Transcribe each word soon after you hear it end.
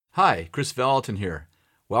Hi, Chris Valentin here.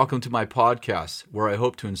 Welcome to my podcast, where I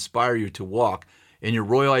hope to inspire you to walk in your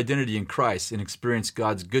royal identity in Christ and experience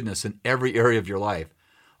God's goodness in every area of your life.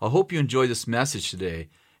 I hope you enjoy this message today,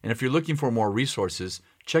 and if you're looking for more resources,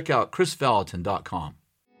 check out chrisvalentin.com.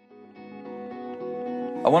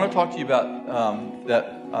 I want to talk to you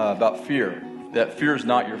about fear, that fear is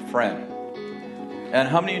not your friend. And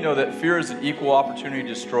how many of you know that fear is an equal opportunity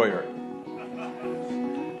destroyer?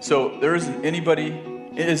 So is there anybody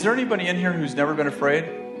in here who's never been afraid?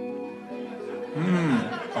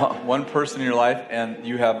 One person in your life, and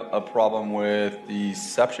you have a problem with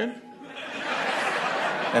deception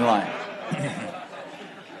and lying.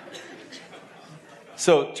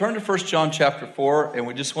 So turn to 1 John chapter 4, and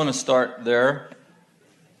we just want to start there.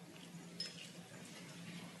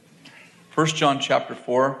 1 John chapter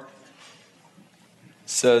 4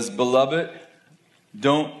 says, "Beloved,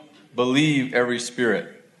 don't believe every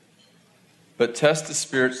spirit, but test the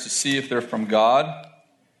spirits to see if they're from God.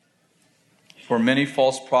 For many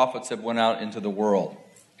false prophets have went out into the world."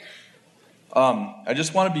 I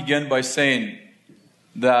just want to begin by saying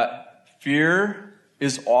that fear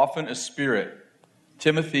is often a spirit.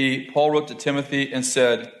 Paul wrote to Timothy and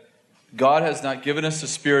said, God has not given us a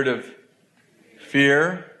spirit of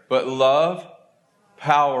fear, but love,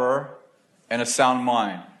 power, and a sound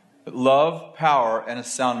mind. Love, power, and a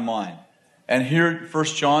sound mind. And here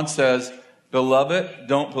 1 John says, "Beloved,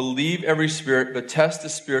 don't believe every spirit, but test the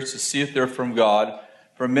spirits to see if they're from God.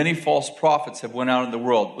 For many false prophets have went out in the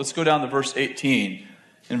world." Let's go down to verse 18.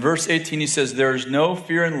 In verse 18 he says, "There is no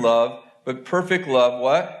fear in love, but perfect love,"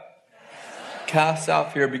 what? "Casts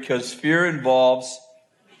out fear, because fear involves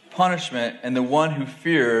punishment, and the one who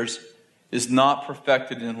fears is not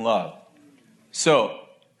perfected in love." So,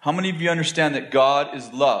 how many of you understand that God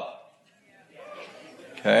is love?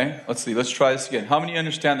 Okay, let's see. Let's try this again. How many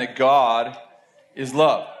understand that God is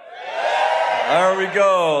love? There we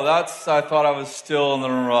go. I thought I was still in the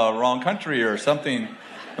wrong country or something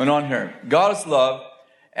going on here. God is love,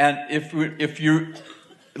 and if you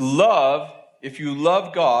love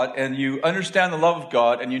God and you understand the love of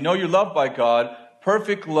God and you know you're loved by God,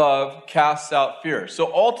 perfect love casts out fear.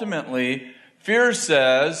 So ultimately, fear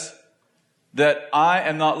says that I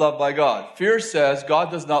am not loved by God. Fear says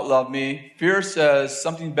God does not love me. Fear says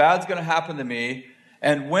something bad's going to happen to me.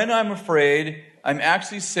 And when I'm afraid, I'm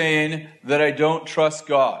actually saying that I don't trust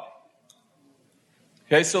God.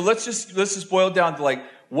 Okay, so let's just boil it down to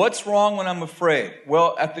what's wrong when I'm afraid?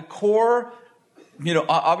 Well, at the core,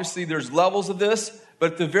 obviously there's levels of this,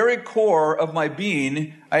 but at the very core of my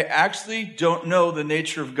being, I actually don't know the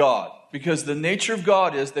nature of God. Because the nature of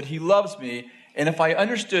God is that He loves me. And if I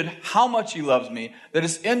understood how much He loves me, that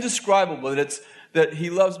it's indescribable, that He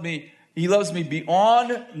loves me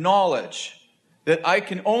beyond knowledge, that I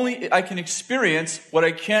can experience what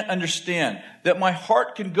I can't understand, that my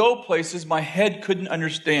heart can go places my head couldn't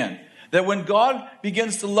understand, that when God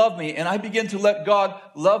begins to love me and I begin to let God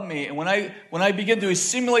love me, and when I begin to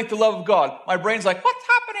assimilate the love of God, my brain's like, what's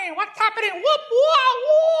happening? Whoop,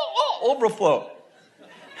 whoa, overflow.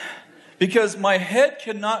 Because my head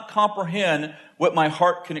cannot comprehend what my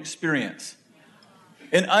heart can experience.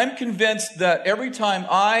 And I'm convinced that every time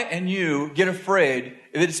I and you get afraid,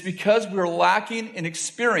 that it's because we're lacking an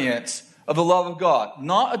experience of the love of God.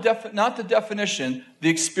 Not the definition, the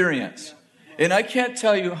experience. And I can't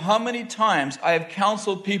tell you how many times I have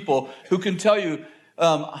counseled people who can tell you,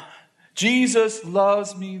 Jesus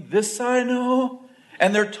loves me, this I know.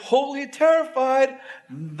 And they're totally terrified.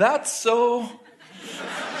 That's so...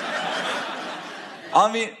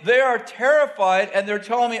 they are terrified, and they're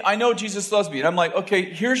telling me, I know Jesus loves me. And I'm like, okay,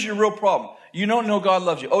 here's your real problem. You don't know God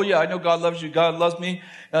loves you. Oh yeah, I know God loves you. God loves me.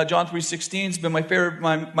 John 3:16 has been my favorite,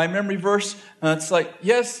 my memory verse. It's like,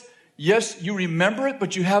 yes, you remember it,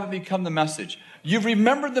 but you haven't become the message. You've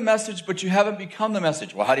remembered the message, but you haven't become the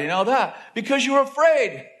message. Well, how do you know that? Because you were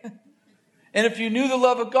afraid. And if you knew the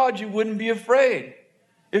love of God, you wouldn't be afraid.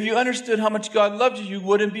 If you understood how much God loved you, you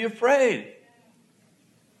wouldn't be afraid.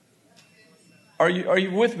 Are you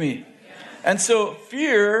with me? And so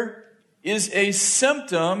fear is a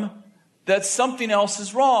symptom that something else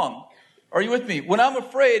is wrong. Are you with me? When I'm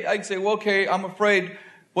afraid, I can say, well, okay, I'm afraid.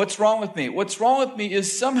 What's wrong with me? What's wrong with me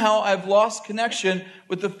is somehow I've lost connection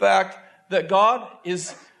with the fact that God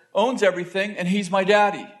owns everything and He's my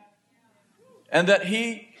daddy. And that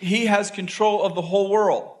He has control of the whole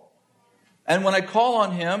world. And when I call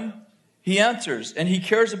on Him, He answers and He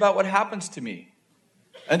cares about what happens to me.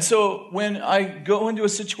 And so when I go into a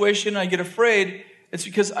situation, I get afraid, it's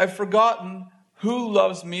because I've forgotten who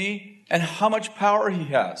loves me and how much power He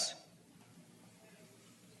has.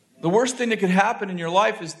 The worst thing that could happen in your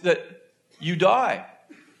life is that you die.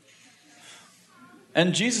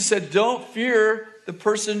 And Jesus said, don't fear the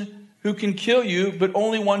person who can kill you, but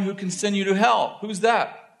only one who can send you to hell. Who's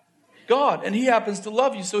that? God. And he happens to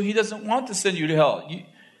love you, so he doesn't want to send you to hell.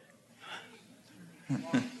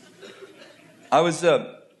 I was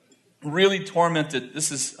really tormented.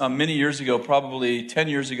 This is many years ago, probably 10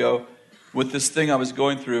 years ago, with this thing I was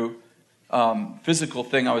going through, physical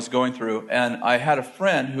thing I was going through. And I had a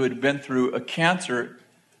friend who had been through a cancer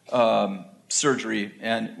surgery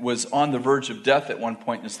and was on the verge of death at one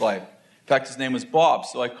point in his life. In fact, his name was Bob.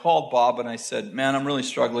 So I called Bob and I said, man, I'm really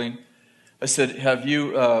struggling. I said,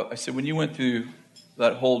 when you went through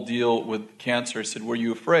that whole deal with cancer, I said, were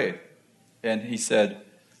you afraid? And he said,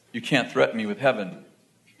 you can't threaten me with heaven.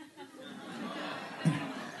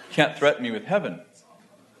 Can't threaten me with heaven.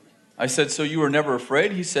 I said, so you were never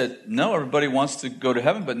afraid? He said, no, everybody wants to go to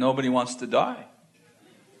heaven, but nobody wants to die.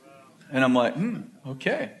 And I'm like,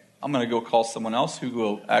 okay. I'm going to go call someone else who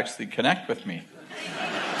will actually connect with me.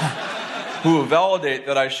 Who will validate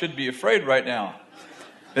that I should be afraid right now.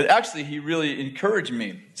 But actually, he really encouraged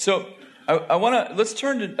me. So let's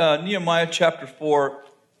turn to Nehemiah chapter 4.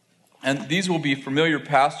 And these will be familiar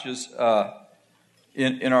passages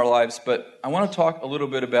in our lives. But I want to talk a little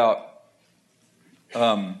bit about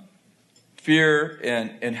fear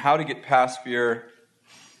and how to get past fear.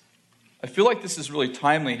 I feel like this is really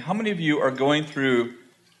timely. How many of you are going through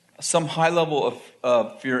some high level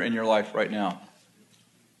of fear in your life right now?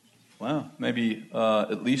 Wow, maybe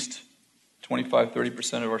at least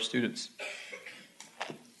 25-30% of our students.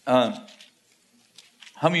 How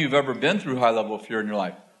many of you have ever been through high level of fear in your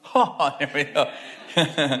life? There we go.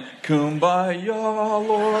 Kumbaya,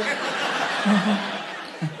 Lord.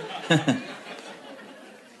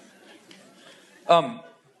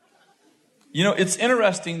 It's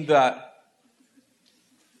interesting that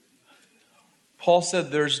Paul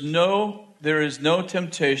said there is no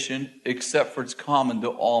temptation except for it's common to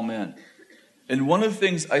all men. And one of the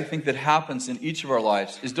things I think that happens in each of our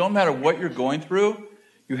lives is don't matter what you're going through,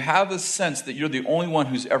 you have a sense that you're the only one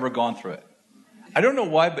who's ever gone through it. I don't know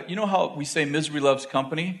why, but you know how we say misery loves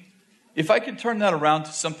company? If I could turn that around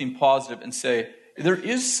to something positive and say, there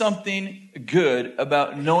is something good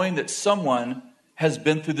about knowing that someone has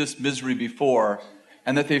been through this misery before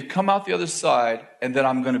and that they've come out the other side and that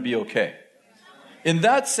I'm going to be okay. In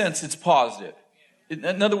that sense, it's positive.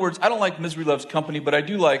 In other words, I don't like misery loves company, but I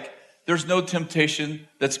do like there's no temptation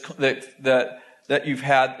that you've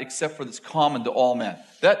had except for that's common to all men.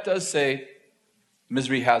 That does say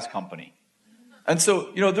misery has company. And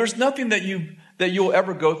so, there's nothing that you'll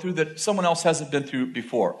ever go through that someone else hasn't been through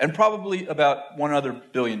before. And probably about 1 other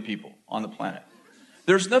billion people on the planet.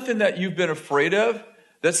 There's nothing that you've been afraid of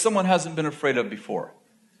that someone hasn't been afraid of before.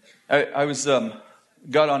 I was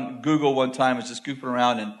got on Google one time, was just goofing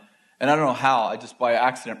around, and I don't know how, I just by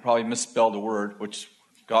accident probably misspelled a word, which,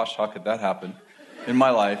 gosh, how could that happen in my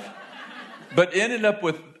life? But ended up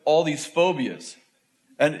with all these phobias.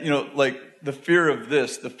 And, like the fear of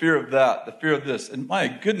this, the fear of that, the fear of this. And my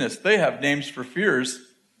goodness, they have names for fears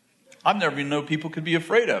I've never even known people could be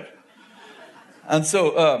afraid of. And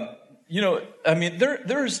so,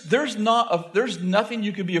 there's nothing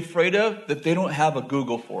you could be afraid of that they don't have a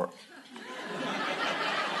Google for.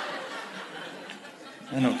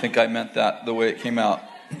 I don't think I meant that the way it came out.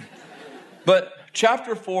 But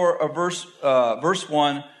chapter 4, verse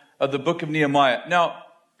 1 of the book of Nehemiah. Now,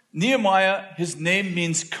 Nehemiah, his name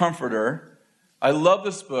means comforter. I love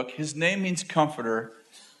this book. His name means comforter.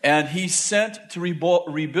 And he's sent to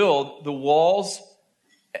rebuild the walls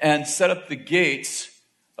and set up the gates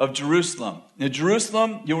of Jerusalem. Now,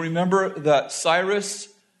 Jerusalem, you'll remember that Cyrus,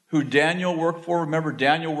 who Daniel worked for, remember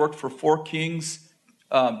Daniel worked for 4 kings.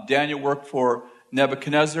 Daniel worked for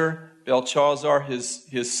Nebuchadnezzar, Belshazzar,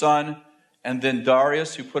 his son, and then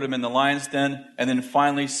Darius, who put him in the lion's den, and then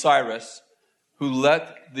finally Cyrus, who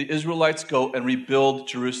let the Israelites go and rebuild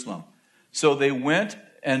Jerusalem. So they went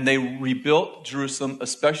and they rebuilt Jerusalem,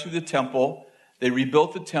 especially the temple. They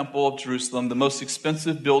rebuilt the temple of Jerusalem, the most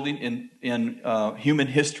expensive building in human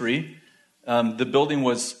history. The building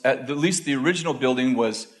was, at least the original building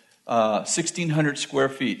was 1,600 square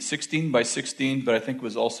feet, 16 by 16, but I think it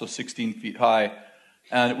was also 16 feet high.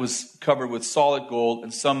 And it was covered with solid gold.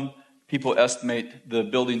 And some people estimate the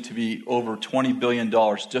building to be over $20 billion,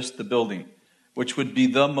 just the building, which would be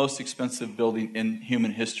the most expensive building in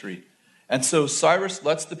human history. And so Cyrus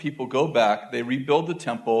lets the people go back. They rebuild the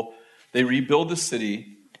temple. They rebuild the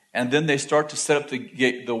city. And then they start to set up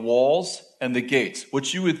the walls and the gates,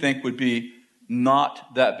 which you would think would be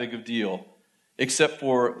not that big of a deal. Except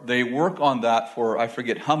for they work on that for, I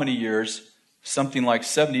forget how many years, something like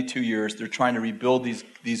 72 years. They're trying to rebuild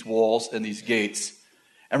these walls and these gates.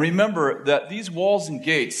 And remember that these walls and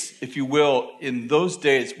gates, if you will, in those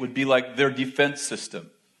days would be like their defense system.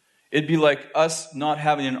 It'd be like us not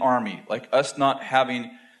having an army, like us not having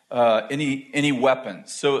any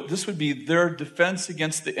weapons. So this would be their defense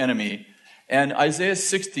against the enemy. And Isaiah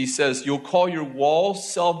 60 says, you'll call your walls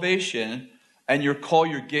salvation and you'll call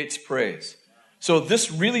your gates praise. So this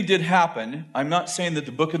really did happen. I'm not saying that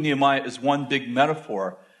the book of Nehemiah is one big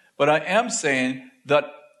metaphor, but I am saying that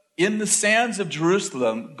in the sands of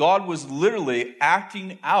Jerusalem, God was literally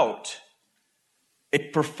acting out a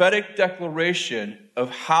prophetic declaration of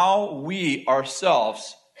how we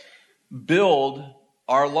ourselves build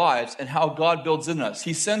our lives and how God builds in us.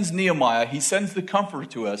 He sends Nehemiah, he sends the Comforter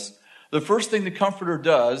to us. The first thing the Comforter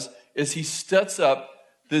does is he sets up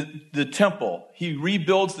the temple. He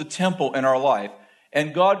rebuilds the temple in our life,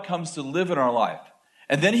 and God comes to live in our life.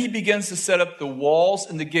 And then he begins to set up the walls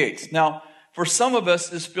and the gates. Now, for some of us,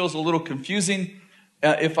 this feels a little confusing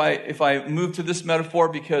if I move to this metaphor,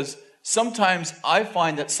 because sometimes I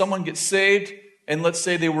find that someone gets saved, and let's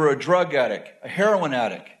say they were a drug addict, a heroin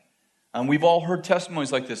addict. And we've all heard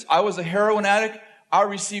testimonies like this. I was a heroin addict. I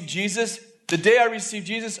received Jesus. The day I received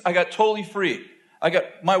Jesus, I got totally free.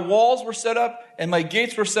 My walls were set up and my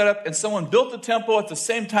gates were set up, and someone built the temple at the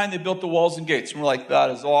same time they built the walls and gates. And we're like, that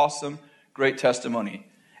is awesome. Great testimony.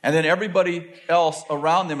 And then everybody else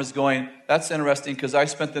around them is going, that's interesting because I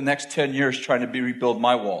spent the next 10 years trying to rebuild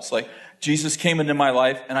my walls. Like Jesus came into my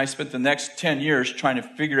life and I spent the next 10 years trying to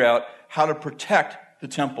figure out how to protect the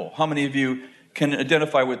temple. How many of you can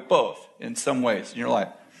identify with both in some ways in your life?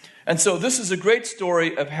 And so this is a great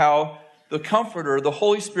story of how the Comforter, the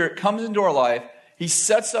Holy Spirit, comes into our life. He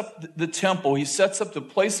sets up the temple. He sets up the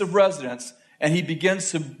place of residence, and he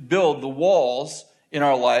begins to build the walls in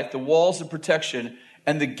our life, the walls of protection,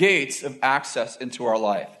 and the gates of access into our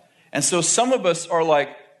life. And so some of us are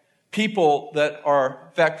like people that are,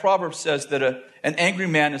 in fact, Proverbs says that an angry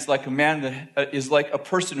man is like a man that is like a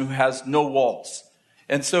person who has no walls.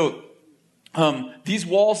 And so these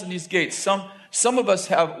walls and these gates, some of us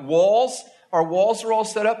have walls. Our walls are all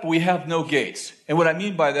set up, but we have no gates. And what I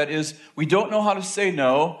mean by that is we don't know how to say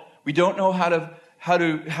no. We don't know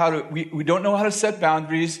we don't know how to set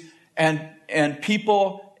boundaries. And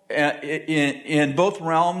people in both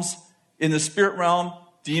realms, in the spirit realm,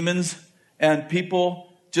 demons and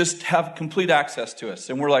people just have complete access to us.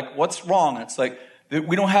 And we're like, what's wrong? And it's like,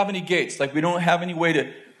 we don't have any gates. Like we don't have any way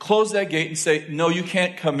to close that gate and say, no, you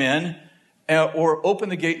can't come in. Or open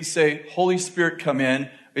the gate and say, Holy Spirit, come in.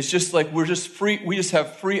 It's just like we're just free. We just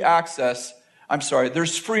have free access.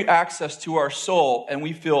 There's free access to our soul, and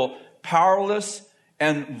we feel powerless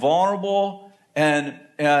and vulnerable and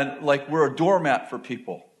like we're a doormat for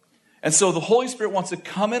people. And so the Holy Spirit wants to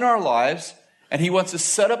come in our lives, and he wants to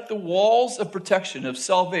set up the walls of protection, of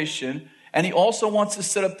salvation, and he also wants to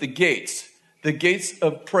set up the gates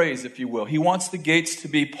of praise, if you will. He wants the gates to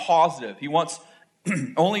be positive. He wants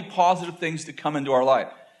only positive things to come into our life.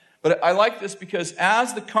 But I like this because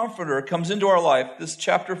as the Comforter comes into our life, this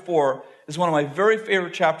chapter 4 is one of my very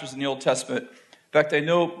favorite chapters in the Old Testament. In fact, I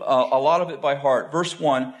know a lot of it by heart. Verse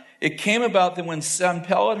 1, it came about that when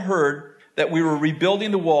Sanballat heard that we were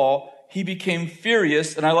rebuilding the wall, he became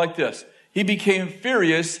furious, and I like this. He became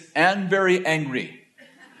furious and very angry.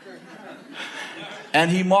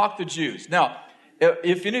 And he mocked the Jews. Now,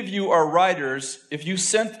 if any of you are writers, if you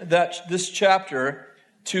sent this chapter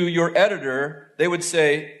to your editor, they would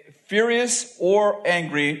say, furious or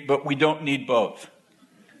angry, but we don't need both.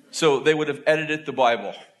 So they would have edited the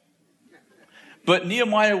Bible. But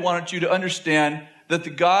Nehemiah wanted you to understand that the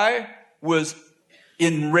guy was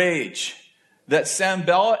enraged. That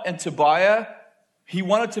Sanballat and Tobiah, he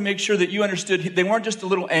wanted to make sure that you understood they weren't just a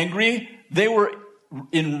little angry, they were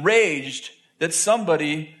enraged that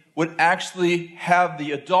somebody would actually have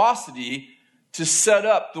the audacity to set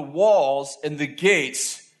up the walls and the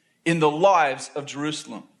gates in the lives of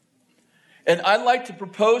Jerusalem. And I'd like to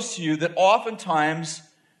propose to you that oftentimes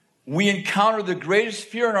we encounter the greatest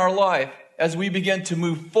fear in our life as we begin to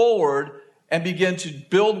move forward and begin to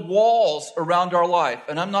build walls around our life.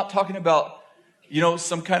 And I'm not talking about,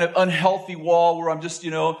 some kind of unhealthy wall where I'm just,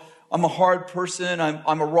 I'm a hard person,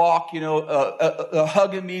 I'm a rock,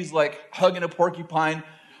 hugging me is like hugging a porcupine.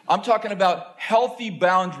 I'm talking about healthy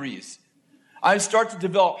boundaries. I start to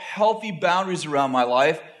develop healthy boundaries around my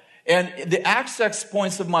life, and the access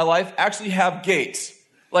points of my life actually have gates.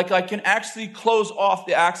 Like I can actually close off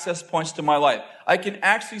the access points to my life. I can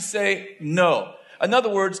actually say no. In other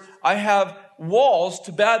words, I have walls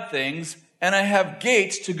to bad things, and I have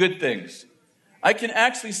gates to good things. I can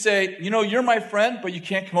actually say, you're my friend, but you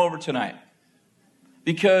can't come over tonight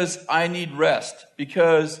because I need rest,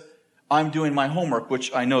 because I'm doing my homework,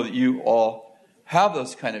 which I know that you all have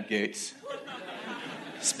those kind of gates,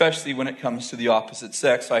 especially when it comes to the opposite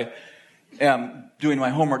sex. I am doing my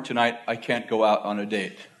homework tonight. I can't go out on a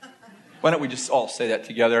date. Why don't we just all say that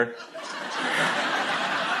together?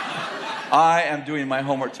 I am doing my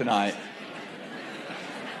homework tonight,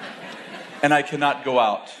 and I cannot go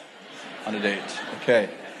out on a date. Okay.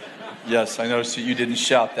 Yes, I noticed you didn't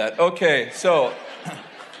shout that. Okay, so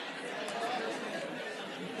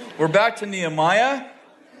we're back to Nehemiah.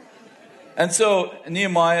 And so, in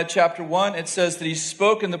Nehemiah chapter 1, it says that he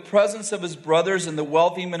spoke in the presence of his brothers and the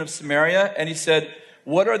wealthy men of Samaria, and he said,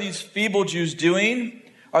 what are these feeble Jews doing?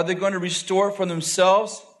 Are they going to restore for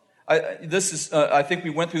themselves? I think we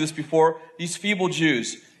went through this before. These feeble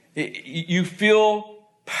Jews, you feel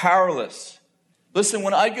powerless. Listen,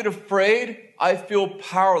 when I get afraid, I feel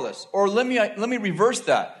powerless. Or let me reverse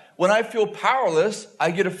that. When I feel powerless,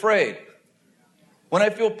 I get afraid. When I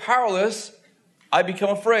feel powerless, I become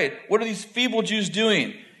afraid. What are these feeble Jews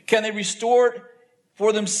doing? Can they restore it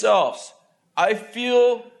for themselves?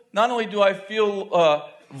 Not only do I feel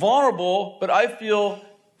vulnerable, but I feel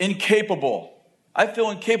incapable. I feel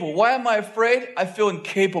incapable. Why am I afraid? I feel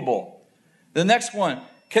incapable. The next one,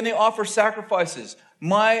 can they offer sacrifices?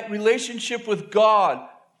 My relationship with God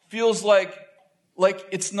feels like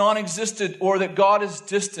it's non-existent or that God is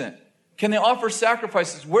distant. Can they offer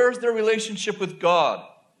sacrifices? Where's their relationship with God?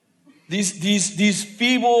 These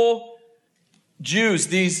feeble Jews,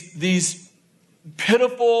 these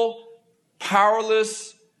pitiful,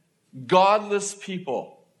 powerless, godless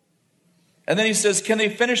people. And then he says, can they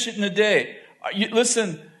finish it in a day?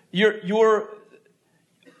 Listen,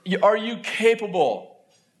 are you capable?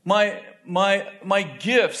 My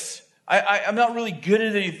gifts, I'm not really good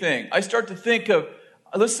at anything. I start to think of,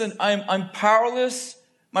 listen, I'm powerless.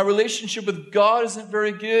 My relationship with God isn't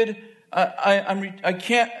very good. I'm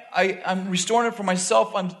restoring it for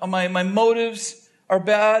myself. My motives are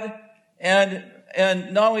bad. And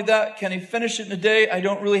not only that, can he finish it in a day? I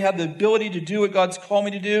don't really have the ability to do what God's called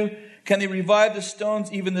me to do. Can they revive the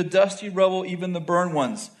stones, even the dusty rubble, even the burned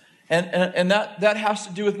ones? And that has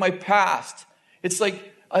to do with my past. It's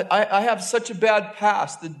like I have such a bad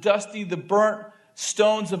past. The dusty, the burnt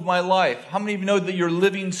stones of my life. How many of you know that you're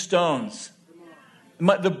living stones?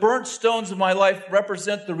 The burnt stones of my life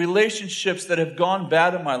represent the relationships that have gone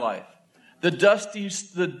bad in my life.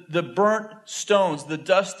 The burnt stones, the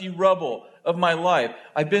dusty rubble of my life.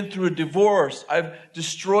 I've been through a divorce. I've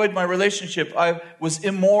destroyed my relationship. I was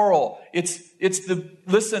immoral.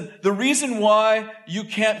 Listen, the reason why you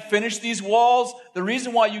can't finish these walls, the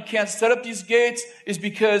reason why you can't set up these gates is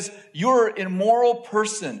because you're an immoral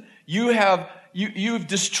person. You've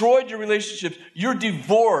destroyed your relationships. You're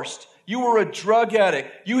divorced. You were a drug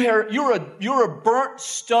addict. You're a burnt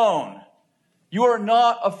stone. You are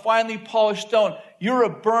not a finely polished stone. You're a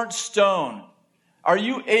burnt stone. Are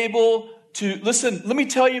you able to listen? Let me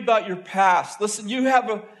tell you about your past. Listen,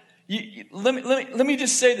 let me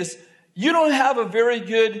just say this. You don't have a very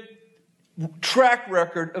good track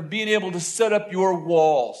record of being able to set up your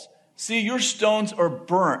walls. See, your stones are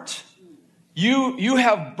burnt. You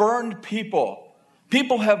have burned people.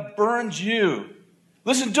 People have burned you.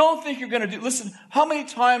 Listen, don't think you're going to do. Listen, how many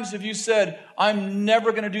times have you said, I'm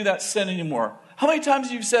never going to do that sin anymore? How many times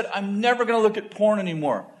have you said, I'm never going to look at porn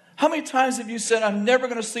anymore? How many times have you said, I'm never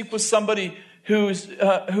going to sleep with somebody who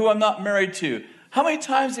I'm not married to? How many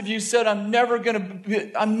times have you said, I'm never going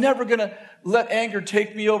to let anger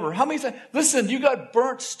take me over? How many times? Listen, you got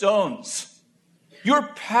burnt stones. Your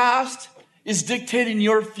past is dictating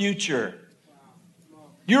your future.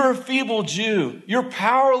 You're a feeble Jew. You're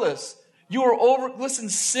powerless. Listen,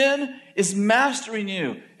 sin is mastering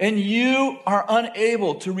you, and you are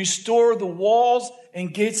unable to restore the walls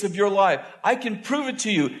and gates of your life. I can prove it to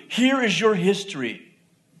you. Here is your history.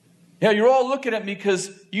 Yeah, you're all looking at me because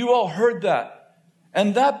you all heard that.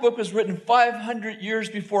 And that book was written 500 years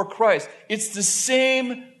before Christ. It's the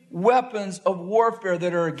same weapons of warfare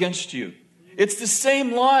that are against you. It's the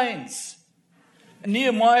same lines. And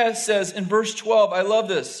Nehemiah says in verse 12, I love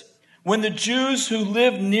this. When the Jews who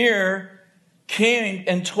lived near came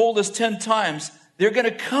and told us 10 times, they're going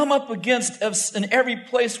to come up against us in every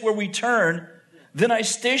place where we turn. Then I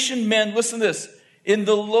stationed men, listen to this, in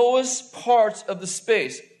the lowest parts of the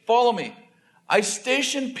space. Follow me. I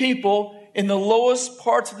stationed people in the lowest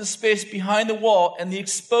parts of the space behind the wall and the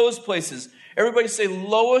exposed places. Everybody say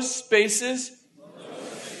lowest spaces,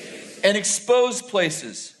 and exposed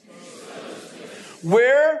places.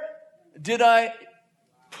 Where did I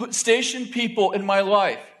station people in my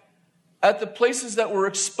life? At the places that were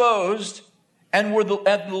exposed and were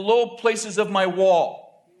at the low places of my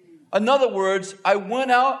wall. In other words, I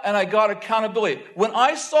went out and I got accountability. When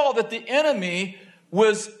I saw that the enemy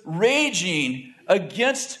was raging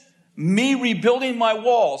against me rebuilding my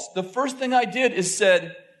walls, the first thing I did is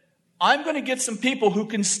said, I'm going to get some people who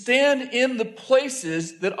can stand in the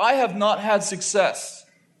places that I have not had success.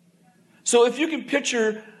 So if you can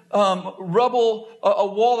picture rubble, a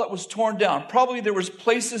wall that was torn down, probably there was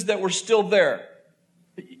places that were still there.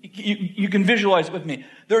 You can visualize it with me.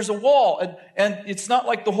 There's a wall, and it's not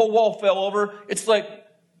like the whole wall fell over. It's like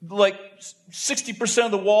 60%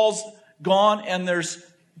 of the wall's gone, and there's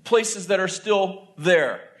places that are still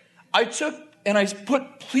there. I took and I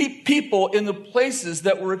put people in the places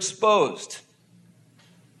that were exposed.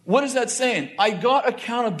 What is that saying? I got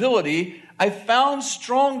accountability. I found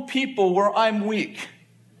strong people where I'm weak.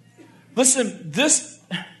 Listen, this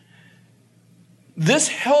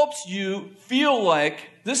helps you feel like,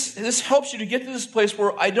 this helps you to get to this place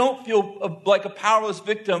where I don't feel like a powerless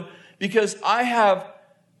victim, because I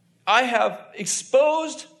have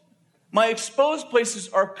exposed, my exposed places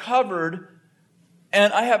are covered,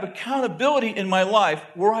 and I have accountability in my life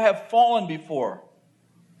where I have fallen before.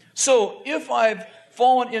 So if I've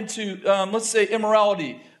fallen into, let's say,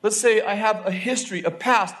 immorality, let's say I have a history, a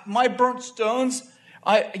past, my burnt stones,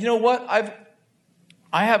 you know what?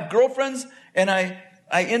 I have girlfriends, and I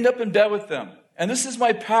end up in bed with them. And this is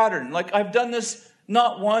my pattern. Like, I've done this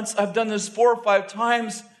not once, I've done this 4 or 5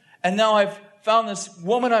 times, and now I've found this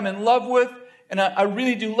woman I'm in love with, and I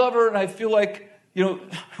really do love her, and I feel like, you know,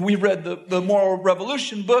 we read the Moral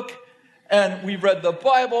Revolution book, and we've read the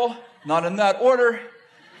Bible, not in that order,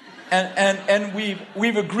 and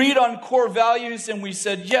we've agreed on core values, and we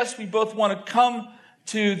said, yes, we both want to come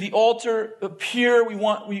to the altar pure.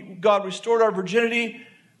 God restored our virginity.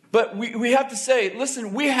 But we have to say,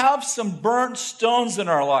 listen, we have some burnt stones in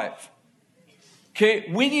our life.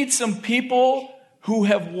 Okay? We need some people who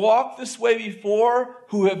have walked this way before,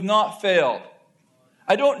 who have not failed.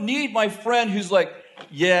 I don't need my friend who's like,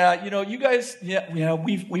 yeah, you know, you guys, yeah,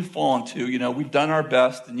 we've fallen too. You know, we've done our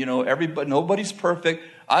best, and, you know, nobody's perfect.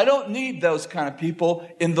 I don't need those kind of people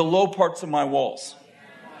in the low parts of my walls.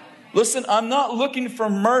 Listen, I'm not looking for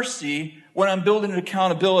mercy when I'm building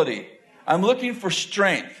accountability. I'm looking for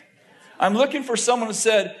strength. I'm looking for someone who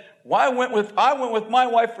said, well, I went with my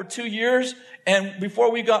wife for 2 years, and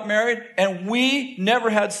before we got married, and we never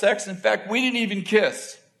had sex. In fact, we didn't even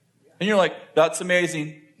kiss. And you're like, that's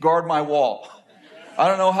amazing. Guard my wall. I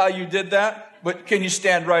don't know how you did that, but can you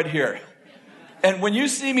stand right here? And when you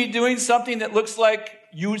see me doing something that looks like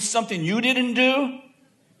something you didn't do,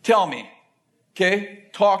 tell me. Okay?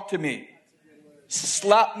 Talk to me.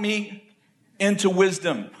 Slap me into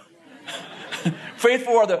wisdom.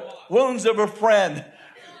 Faithful are the wounds of a friend.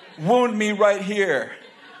 Wound me right here.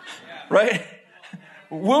 Right?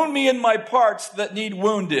 Wound me in my parts that need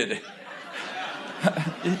wounded.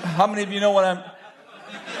 How many of you know what I'm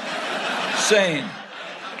saying?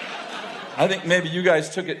 I think maybe you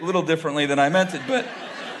guys took it a little differently than I meant it,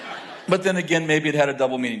 but then again, maybe it had a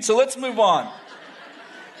double meaning. So let's move on.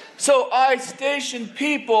 So I stationed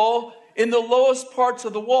people in the lowest parts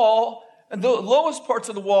of the wall, and the lowest parts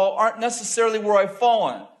of the wall aren't necessarily where I've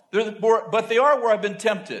fallen, but they are where I've been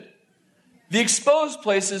tempted. The exposed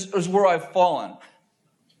places is where I've fallen.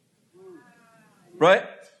 Right?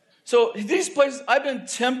 So these places, I've been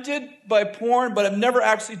tempted by porn, but I've never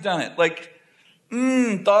actually done it. Like,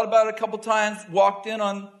 thought about it a couple times, walked in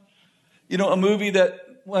on, a movie that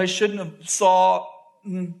I shouldn't have saw.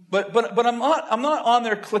 But I'm not on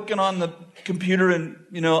there clicking on the computer and,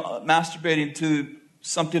 masturbating to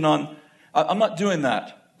something on. I'm not doing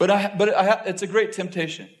that. But it's a great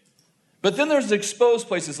temptation. But then there's the exposed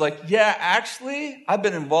places like, yeah, actually, I've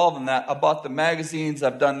been involved in that. I bought the magazines.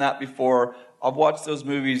 I've done that before. I've watched those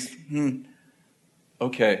movies.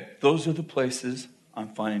 Okay, those are the places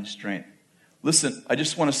I'm finding strength. Listen, I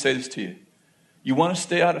just want to say this to you. You want to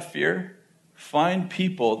stay out of fear? Find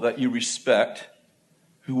people that you respect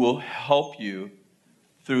who will help you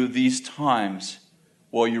through these times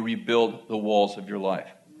while you rebuild the walls of your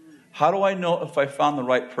life. How do I know if I found the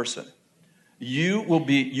right person? You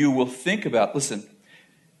will think about, listen,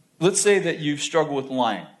 let's say that you struggle with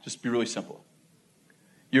lying. Just be really simple.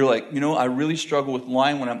 You're like, I really struggle with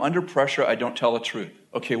lying. When I'm under pressure, I don't tell the truth.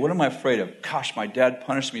 Okay, what am I afraid of? Gosh, my dad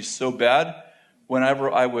punished me so bad whenever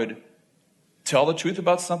I would tell the truth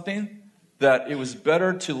about something that it was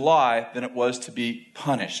better to lie than it was to be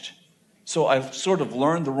punished. So I sort of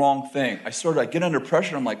learned the wrong thing. I get under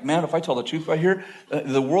pressure. I'm like, man, if I tell the truth right here,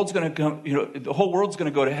 the world's going to come. The whole world's going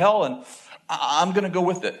to go to hell, and I'm going to go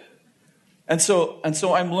with it. And so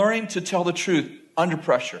I'm learning to tell the truth under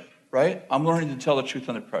pressure. Right? I'm learning to tell the truth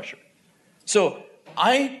under pressure. So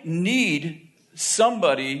I need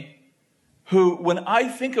somebody who, when I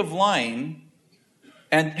think of lying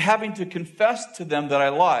and having to confess to them that I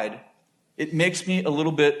lied, it makes me a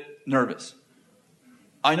little bit nervous.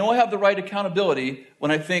 I know I have the right accountability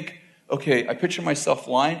when I think, okay, I picture myself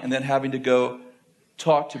lying and then having to go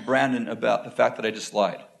talk to Brandon about the fact that I just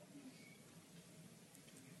lied.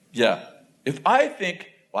 Yeah. If I think,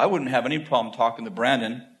 well, I wouldn't have any problem talking to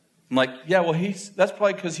Brandon, I'm like, yeah, well, that's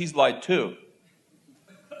probably because he's lied too.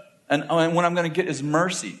 And when I'm going to get his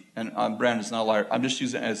mercy, and Brandon's not a liar, I'm just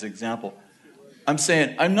using it as an example. I'm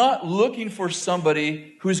saying, I'm not looking for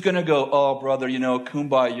somebody who's going to go, oh, brother,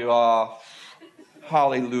 kumbaya,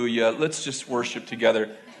 hallelujah, let's just worship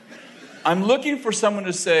together. I'm looking for someone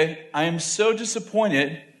to say, I am so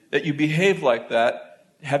disappointed that you behave like that.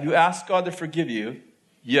 Have you asked God to forgive you?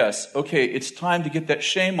 Yes. Okay, it's time to get that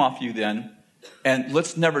shame off you then, and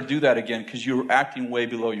let's never do that again because you're acting way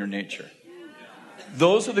below your nature.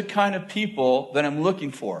 Those are the kind of people that I'm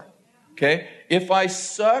looking for. Okay? If I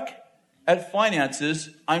suck at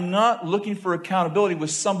finances, I'm not looking for accountability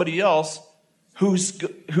with somebody else who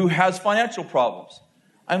has financial problems.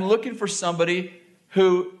 I'm looking for somebody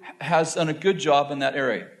who has done a good job in that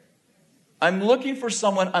area. I'm looking for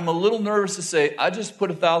someone, I'm a little nervous to say, I just put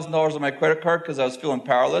 $1,000 on my credit card because I was feeling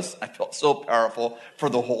powerless. I felt so powerful for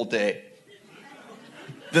the whole day.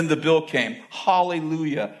 Then the bill came.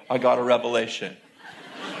 Hallelujah, I got a revelation.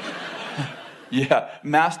 Yeah,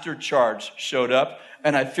 master charge showed up,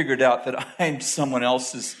 and I figured out that I'm someone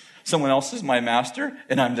else is my master,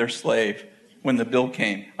 and I'm their slave. When the bill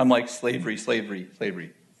came, I'm like slavery.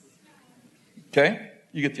 Okay?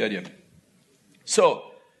 You get the idea.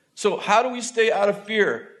 So how do we stay out of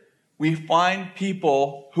fear? We find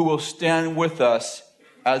people who will stand with us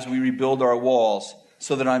as we rebuild our walls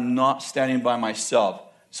so that I'm not standing by myself.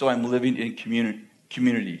 So I'm living in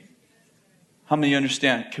community. How many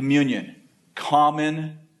understand? Communion.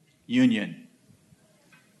 Common union.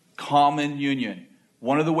 Common union.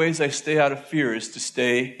 One of the ways I stay out of fear is to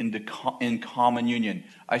stay in common union.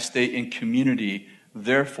 I stay in community.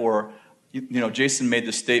 Therefore, Jason made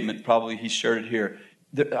the statement, probably he shared it here.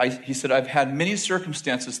 He said, I've had many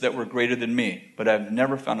circumstances that were greater than me, but I've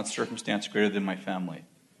never found a circumstance greater than my family.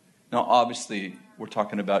 Now, obviously, we're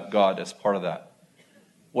talking about God as part of that.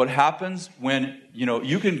 What happens when,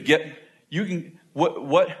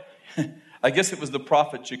 I guess it was the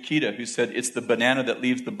prophet Chiquita who said, it's the banana that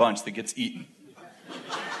leaves the bunch that gets eaten.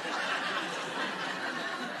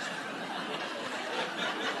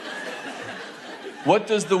 What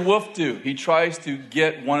does the wolf do? He tries to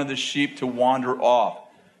get one of the sheep to wander off.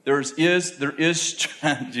 There is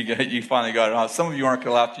you finally got it off. Some of you aren't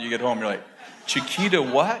going to laugh till you get home. You're like, Chiquita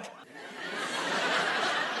what?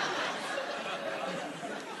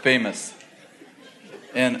 Famous.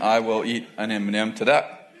 And I will eat an M&M to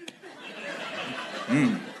that.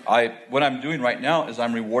 What I'm doing right now is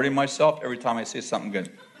I'm rewarding myself every time I say something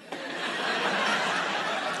good.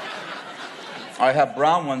 I have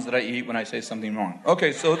brown ones that I eat when I say something wrong.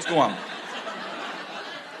 Okay, so let's go on.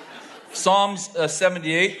 Psalms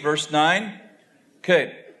 78, verse 9.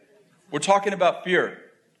 Okay, we're talking about fear.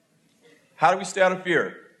 How do we stay out of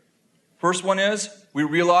fear? First one is we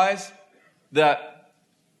realize that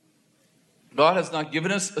God has not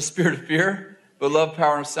given us a spirit of fear, but love,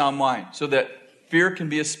 power, and a sound mind, so that fear can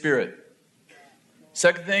be a spirit.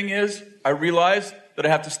 Second thing is I realize that I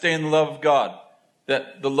have to stay in the love of God.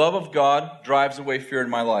 That the love of God drives away fear in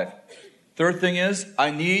my life. Third thing is,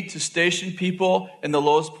 I need to station people in the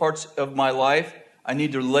lowest parts of my life. I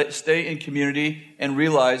need to stay in community and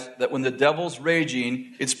realize that when the devil's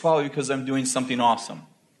raging, it's probably because I'm doing something awesome.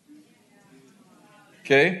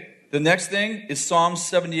 Okay? The next thing is Psalm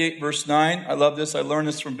 78, verse 9. I love this. I learned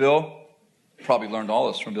this from Bill. Probably learned all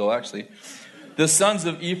this from Bill, actually. The sons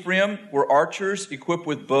of Ephraim were archers equipped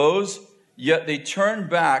with bows, yet they turned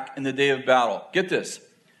back in the day of battle. Get this.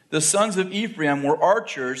 The sons of Ephraim were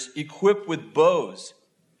archers equipped with bows.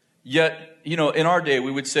 Yet, in our day,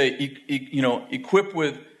 we would say, equipped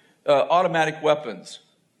with automatic weapons.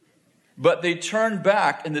 But they turned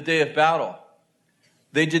back in the day of battle.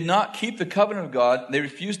 They did not keep the covenant of God. They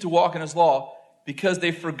refused to walk in his law because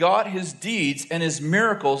they forgot his deeds and his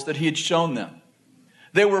miracles that he had shown them.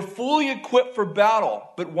 They were fully equipped for battle.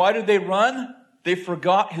 But why did they run? They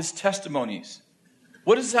forgot his testimonies.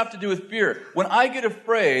 What does this have to do with fear? When I get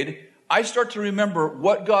afraid, I start to remember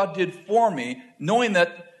what God did for me, knowing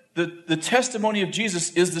that the testimony of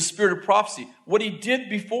Jesus is the spirit of prophecy. What he did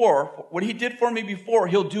for me before,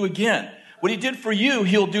 he'll do again. What he did for you,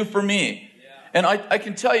 he'll do for me. Yeah. And I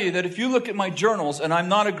can tell you that if you look at my journals, and I'm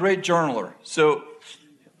not a great journaler, so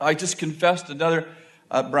I just confessed another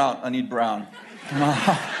brown. I need brown.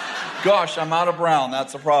 Gosh, I'm out of brown.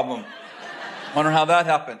 That's a problem. Wonder how that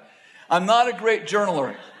happened. I'm not a great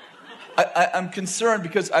journaler. I'm concerned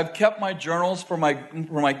because I've kept my journals for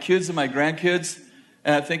my kids and my grandkids,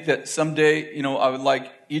 and I think that someday, I would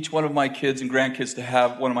like each one of my kids and grandkids to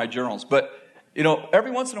have one of my journals. But,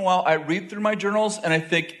 every once in a while I read through my journals and I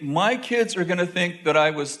think my kids are going to think that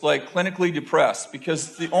I was like clinically depressed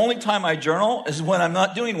because the only time I journal is when I'm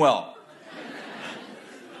not doing well.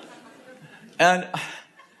 And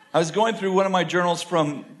I was going through one of my journals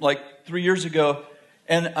from like 3 years ago,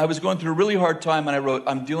 and I was going through a really hard time, and I wrote,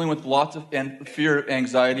 I'm dealing with lots of fear,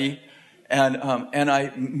 anxiety, and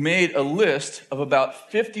I made a list of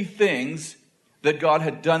about 50 things that God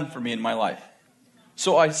had done for me in my life.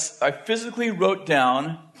 So I physically wrote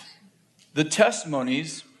down the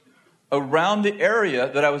testimonies around the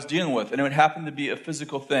area that I was dealing with, and it would happen to be a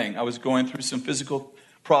physical thing. I was going through some physical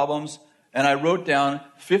problems, and I wrote down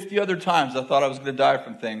 50 other times I thought I was going to die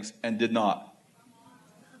from things and did not.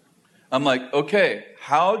 I'm like, okay,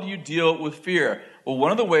 how do you deal with fear? Well,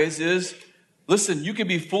 one of the ways is, listen, you can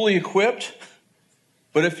be fully equipped,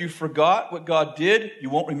 but if you forgot what God did, you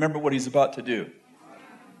won't remember what He's about to do.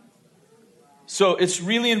 So it's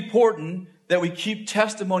really important that we keep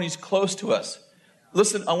testimonies close to us.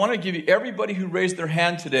 Listen, I want to give you, everybody who raised their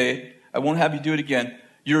hand today, I won't have you do it again,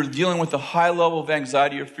 you're dealing with a high level of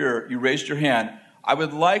anxiety or fear, you raised your hand. I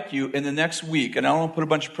would like you in the next week, and I don't want to put a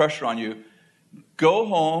bunch of pressure on you, go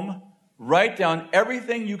home, write down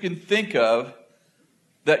everything you can think of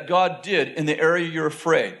that God did in the area you're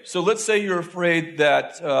afraid. So let's say you're afraid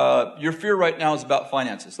that your fear right now is about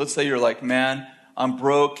finances. Let's say you're like, man, I'm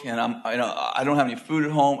broke and I don't have any food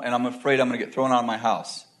at home and I'm afraid I'm going to get thrown out of my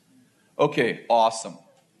house. Okay, awesome.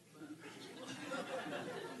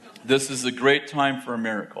 This is a great time for a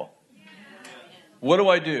miracle.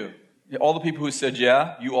 What do? All the people who said,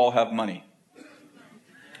 yeah, you all have money.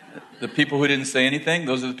 The people who didn't say anything,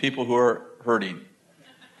 those are the people who are hurting.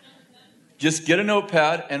 Just get a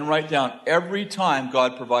notepad and write down every time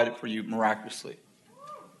God provided for you miraculously.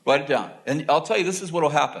 Write it down. And I'll tell you, this is what will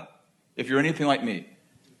happen if you're anything like me.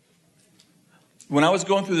 When I was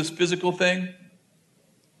going through this physical thing,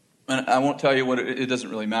 and I won't tell you what it doesn't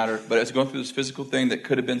really matter, but I was going through this physical thing that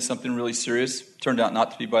could have been something really serious. Turned out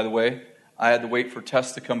not to be, by the way. I had to wait for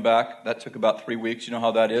tests to come back. That took about 3 weeks. You know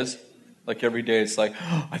how that is? Like every day it's like,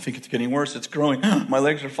 I think it's getting worse. It's growing. My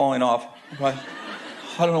legs are falling off. I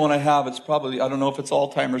don't know what I have. It's probably, I don't know if it's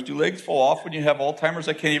Alzheimer's. Do legs fall off when you have Alzheimer's?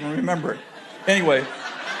 I can't even remember it. Anyway.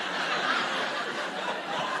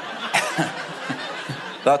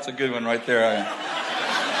 That's a good one right there.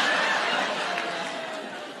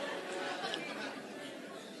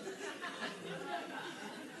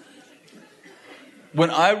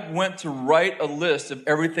 When I went to write a list of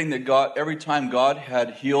everything that God, every time God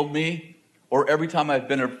had healed me, or every time I've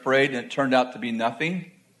been afraid and it turned out to be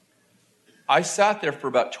nothing, I sat there for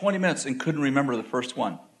about 20 minutes and couldn't remember the first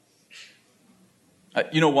one.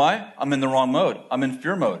 You know why? I'm in the wrong mode. I'm in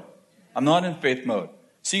fear mode. I'm not in faith mode.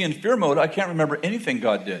 See, in fear mode, I can't remember anything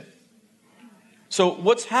God did. So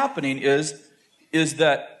what's happening is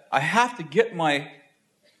that I have to get my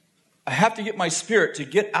spirit to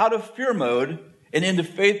get out of fear mode and into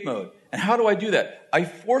faith mode. And how do I do that? I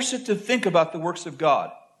force it to think about the works of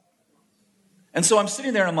God. And so I'm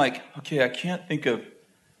sitting there and I'm like, okay, I can't think of,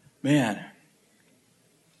 man,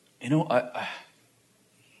 I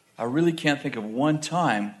really can't think of one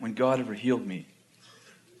time when God ever healed me.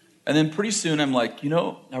 And then pretty soon I'm like,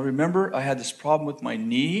 I remember I had this problem with my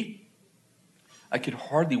knee. I could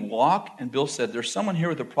hardly walk. And Bill said, there's someone here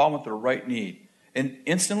with a problem with their right knee. And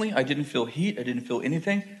instantly I didn't feel heat. I didn't feel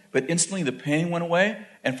anything. But instantly the pain went away.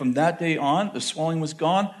 And from that day on, the swelling was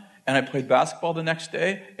gone. And I played basketball the next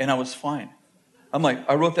day. And I was fine. I'm like,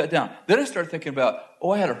 I wrote that down. Then I started thinking about,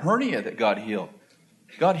 I had a hernia that God healed.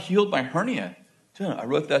 God healed my hernia. I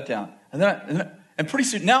wrote that down. And pretty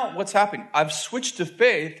soon, now what's happening? I've switched to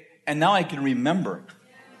faith, and now I can remember.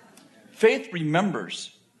 Faith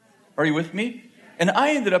remembers. Are you with me? And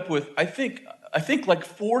I ended up with, I think like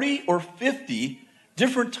 40 or 50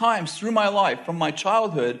 different times through my life, from my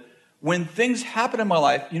childhood, when things happen in my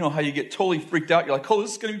life, you know how you get totally freaked out. You're like,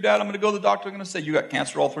 this is going to be bad. I'm going to go to the doctor. I'm going to say, you got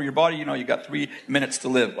cancer all through your body. You got 3 minutes to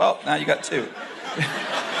live. Well, now you got 2.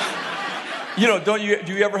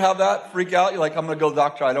 Do you ever have that freak out? You're like, I'm going to go to the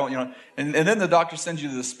doctor. I don't, and then the doctor sends you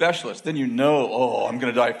to the specialist. Then I'm going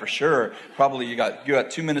to die for sure. Probably you got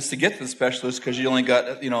 2 minutes to get to the specialist because you only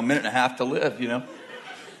got, a minute and a half to live,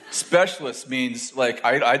 Specialist means like,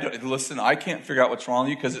 I can't figure out what's wrong with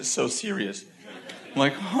you because it's so serious. I'm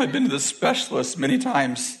like, I've been to the specialist many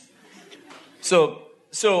times. So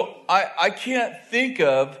I can't think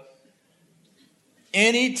of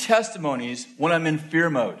any testimonies when I'm in fear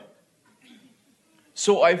mode.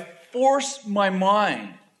 So I force my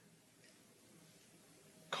mind,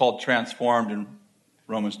 called transformed in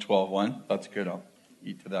Romans 12:1. That's good. I'll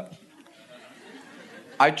eat to that.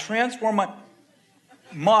 I transform my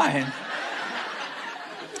mind.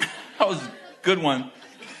 That was a good one.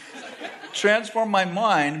 Transform my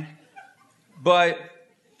mind by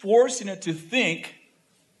forcing it to think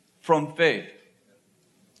from faith.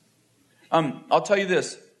 I'll tell you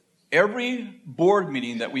this. Every board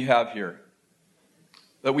meeting that we have here,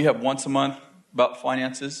 that we have once a month about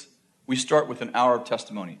finances, we start with an hour of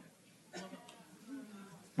testimony.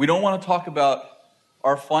 We don't want to talk about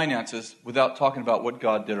our finances without talking about what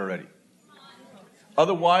God did already.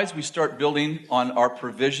 Otherwise, we start building on our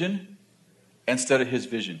provision instead of his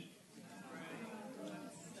vision.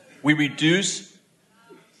 We reduce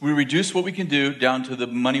what we can do down to the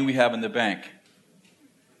money we have in the bank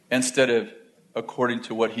instead of according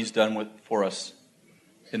to what he's done for us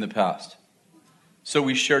in the past. So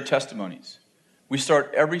we share testimonies. We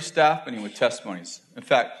start every staff meeting with testimonies. In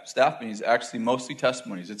fact, staff meetings are actually mostly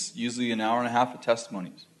testimonies. It's usually an hour and a half of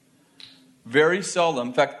testimonies. Very seldom.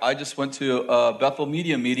 In fact, I just went to a Bethel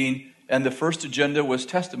Media meeting, and the first agenda was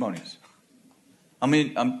testimonies. I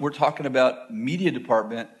mean, we're talking about media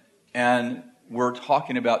department, and we're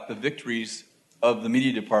talking about the victories of the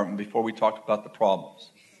media department before we talked about the problems.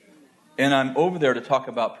 And I'm over there to talk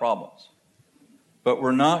about problems. But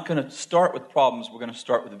we're not going to start with problems. We're going to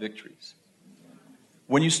start with the victories.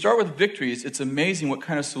 When you start with victories, it's amazing what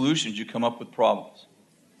kind of solutions you come up with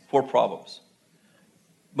for problems.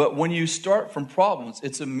 But when you start from problems,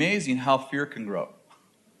 it's amazing how fear can grow.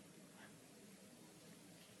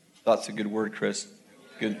 That's a good word, Chris.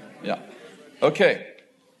 Good. Yeah. Okay.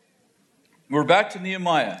 We're back to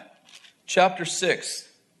Nehemiah, chapter 6.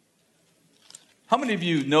 How many of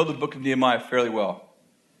you know the book of Nehemiah fairly well?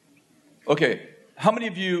 Okay. How many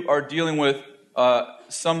of you are dealing with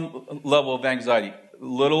some level of anxiety? A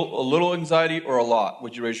little anxiety or a lot?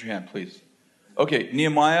 Would you raise your hand, please? Okay,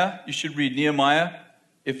 Nehemiah. You should read Nehemiah.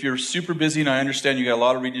 If you're super busy, and I understand you got a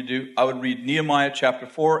lot of reading to do, I would read Nehemiah chapter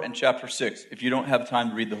 4 and chapter 6. If you don't have time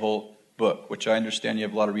to read the whole book, which I understand you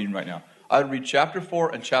have a lot of reading right now. I would read chapter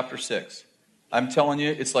 4 and chapter 6. I'm telling you,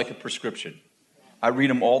 it's like a prescription. I read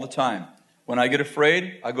them all the time. When I get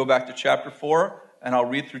afraid, I go back to chapter 4, and I'll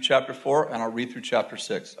read through chapter 4, and I'll read through chapter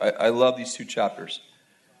 6. I love these two chapters.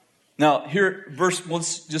 Now, here,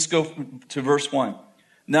 let's just go to verse 1.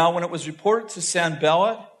 Now, when it was reported to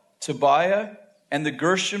Sanballat, Tobiah, and the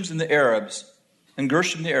Gershoms and the Arabs, and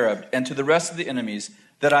Gershom the Arab, and to the rest of the enemies,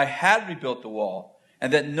 that I had rebuilt the wall,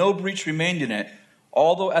 and that no breach remained in it,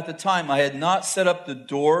 although at the time I had not set up the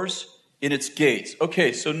doors in its gates.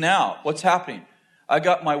 Okay, so now, what's happening? I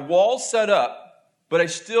got my walls set up, but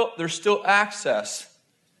there's still access.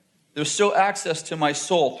 There's still access to my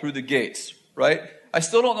soul through the gates, right? I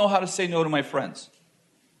still don't know how to say no to my friends.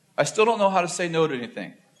 I still don't know how to say no to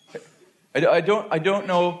anything. I don't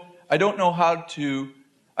know how to.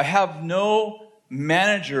 I have no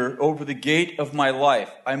manager over the gate of my life.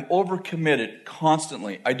 I'm overcommitted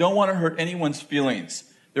constantly. I don't want to hurt anyone's feelings.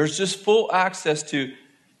 There's just full access to,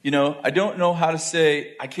 I don't know how to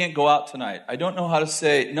say, I can't go out tonight. I don't know how to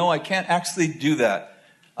say, no, I can't actually do that.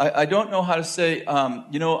 I don't know how to say,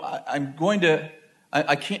 I'm going to.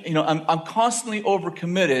 I can't, I'm constantly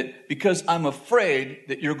overcommitted because I'm afraid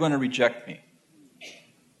that you're going to reject me.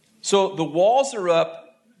 So the walls are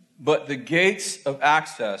up, but the gates of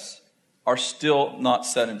access are still not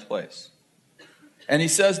set in place. And he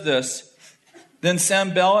says this, then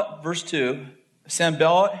Sanballat, verse 2,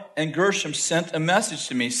 Sanballat and Gershom sent a message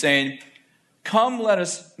to me saying, come, let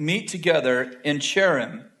us meet together in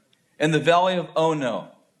Cherim in the valley of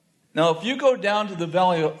Ono. Now, if you go down to the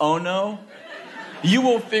valley of Ono, you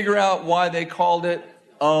will figure out why they called it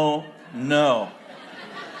Oh No.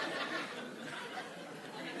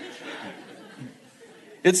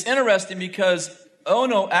 It's interesting because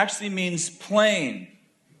Ono actually means plain.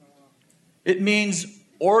 It means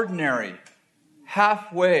ordinary,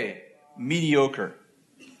 halfway, mediocre.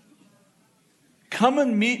 Come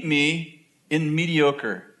and meet me in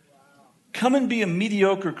mediocre. Come and be a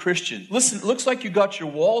mediocre Christian. Listen, it looks like you got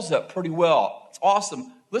your walls up pretty well. It's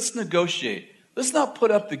awesome. Let's negotiate. Let's not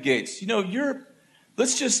put up the gates.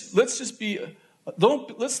 Let's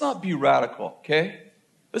not be radical, okay?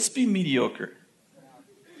 Let's be mediocre.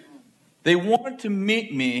 They wanted to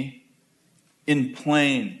meet me in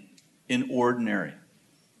plain, in ordinary.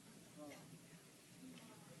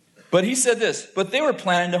 But he said this, but they were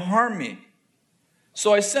planning to harm me.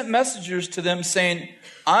 So I sent messengers to them saying,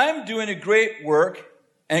 I'm doing a great work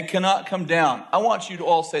and cannot come down. I want you to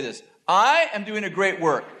all say this. I am doing a great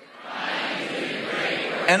work.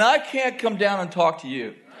 And I can't come down and talk to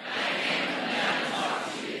you.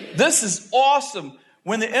 This is awesome.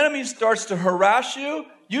 When the enemy starts to harass you,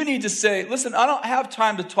 you need to say, listen, I don't have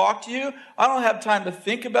time to talk to you. I don't have time to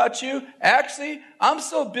think about you. Actually, I'm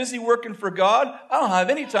so busy working for God, I don't have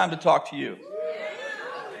any time to talk to you.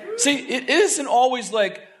 See, it isn't always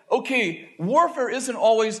like, okay, warfare isn't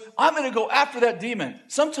always, I'm going to go after that demon.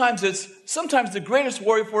 Sometimes the greatest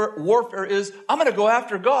warfare is, I'm going to go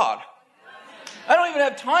after God. I don't even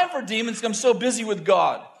have time for demons because I'm so busy with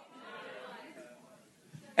God.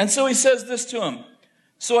 And so he says this to him.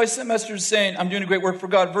 So I sent messengers saying, I'm doing a great work for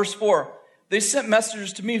God. Verse 4, they sent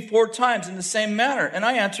messengers to me 4 times in the same manner, and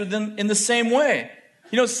I answered them in the same way.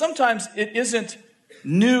 You know, sometimes it isn't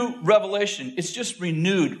new revelation. It's just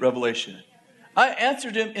renewed revelation. I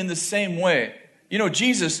answered him in the same way. You know,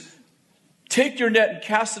 Jesus, take your net and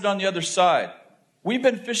cast it on the other side. We've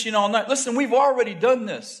been fishing all night. Listen, we've already done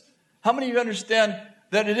this. How many of you understand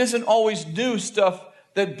that it isn't always new stuff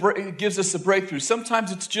that gives us a breakthrough?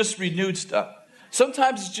 Sometimes it's just renewed stuff.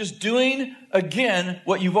 Sometimes it's just doing again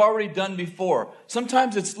what you've already done before.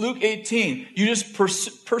 Sometimes it's Luke 18. You just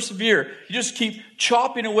persevere. You just keep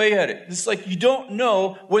chopping away at it. It's like you don't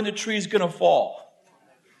know when the tree's going to fall.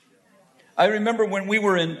 I remember when we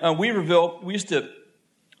were in Weaverville, we used to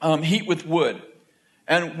heat with wood.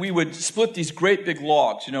 And we would split these great big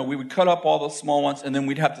logs. You know, we would cut up all the small ones, and then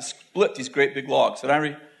we'd have to split these great big logs. And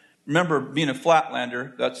I remember being a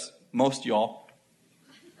flatlander, that's most y'all,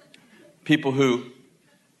 people who,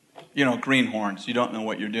 you know, greenhorns, you don't know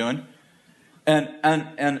what you're doing. And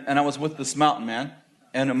I was with this mountain man,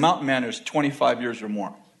 and a mountain man is 25 years or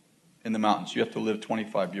more in the mountains. You have to live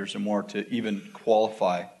 25 years or more to even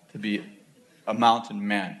qualify to be a mountain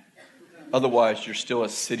man. Otherwise, you're still a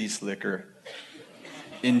city slicker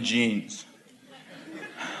in jeans.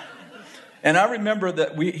 And I remember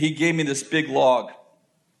that he gave me this big log,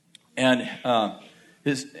 and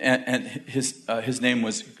his name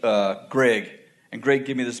was Greg. And Greg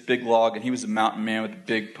gave me this big log, and he was a mountain man with a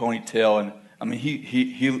big ponytail, and I mean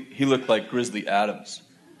he looked like Grizzly Adams.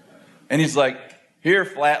 And he's like, "Here,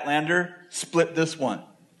 Flatlander, split this one."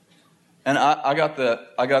 And I got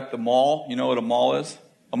the maul. You know what a maul is?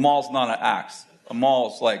 A maul's not an axe. A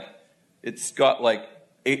maul's like, it's got like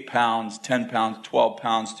 8 pounds, 10 pounds, 12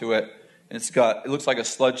 pounds to it. And it looks like a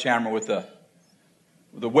sledgehammer with a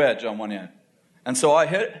wedge on one end. And so I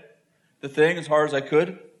hit the thing as hard as I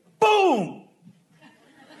could. Boom!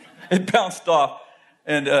 It bounced off.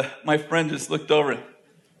 And my friend just looked over.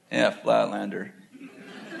 Yeah, Flatlander.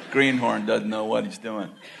 Greenhorn doesn't know what he's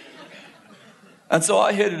doing. And so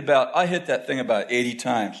I hit that thing about 80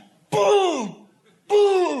 times. Boom!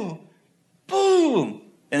 Boom! Boom!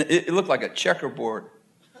 And it looked like a checkerboard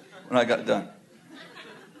when I got done.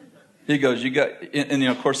 He goes, and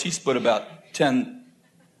of course he split about 10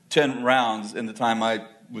 rounds in the time I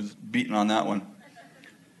was beating on that one.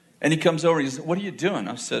 And he comes over and he says, "What are you doing?"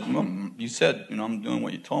 I said, "Well, you said, I'm doing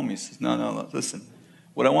what you told me." He says, No, listen.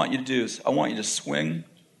 What I want you to do is I want you to swing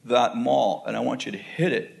that maul, and I want you to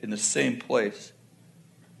hit it in the same place.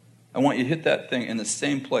 I want you to hit that thing in the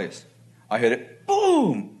same place. I hit it,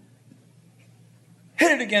 boom!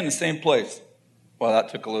 Hit it again in the same place. Well, that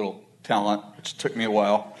took a little talent, which took me a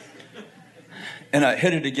while. And I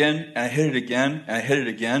hit it again, and I hit it again, and I hit it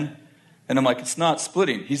again. And I'm like, it's not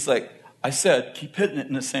splitting. He's like, I said, keep hitting it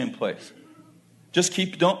in the same place. Just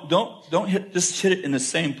don't hit, just hit it in the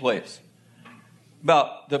same place.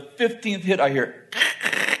 About the 15th hit, I hear,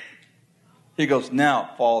 he goes,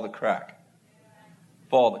 now follow the crack.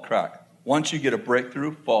 Follow the crack. Once you get a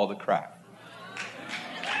breakthrough, follow the crack.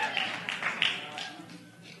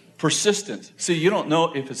 Persistence. See, you don't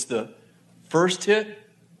know if it's the first hit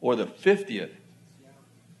or the 50th.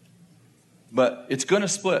 But it's going to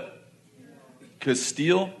split. Because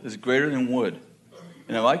steel is greater than wood.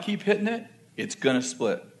 And if I keep hitting it, it's going to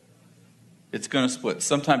split. It's going to split.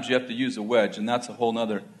 Sometimes you have to use a wedge, and that's a whole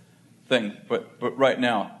other thing. But right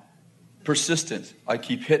now, persistence. I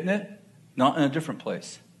keep hitting it, not in a different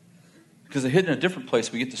place. Because I hit in a different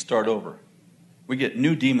place, we get to start over. We get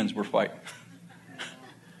new demons we're fighting.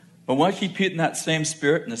 But when I keep hitting that same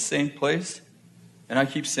spirit in the same place, and I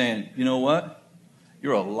keep saying, you know what?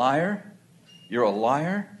 You're a liar. You're a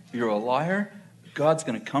liar. You're a liar. God's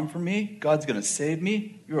going to come for me. God's going to save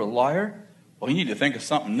me. You're a liar. Well, you need to think of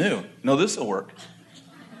something new. No, this will work.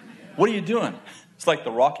 What are you doing? It's like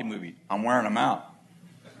the Rocky movie. I'm wearing them out.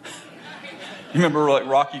 You remember like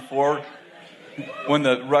Rocky IV? When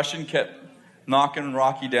the Russian kept knocking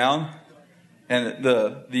Rocky down, and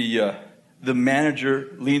the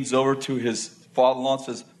manager leans over to his father-in-law and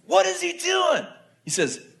says, "What is he doing?" He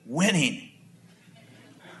says, winning.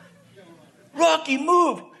 Rocky,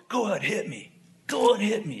 move. Go ahead, hit me. Go ahead,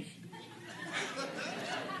 hit me.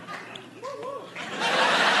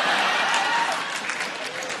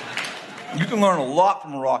 You can learn a lot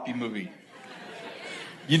from a Rocky movie.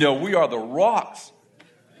 You know, we are the rocks,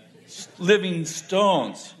 living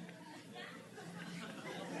stones.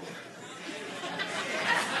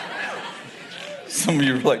 Some of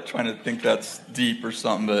you are like trying to think that's deep or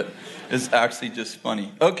something, but it's actually just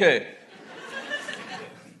funny. Okay.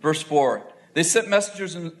 Verse 4. They sent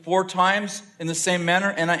messengers 4 times in the same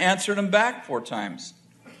manner, and I answered them back 4 times.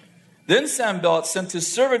 Then Sanballat sent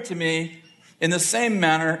his servant to me in the same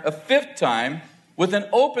manner a 5th time with an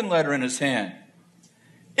open letter in his hand.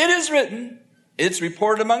 It is written, it's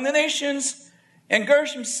reported among the nations, and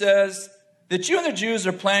Gershom says that you and the Jews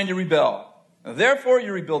are planning to rebel. Therefore,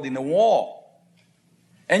 you're rebuilding the wall.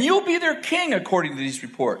 And you'll be their king according to these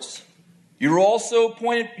reports. You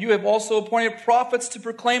have also appointed prophets to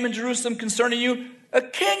proclaim in Jerusalem concerning you a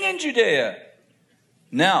king in Judea.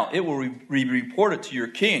 Now it will be reported to your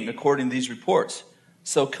king according to these reports.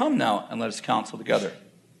 So come now and let us counsel together.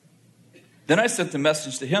 Then I sent a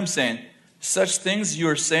message to him saying, such things you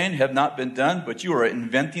are saying have not been done, but you are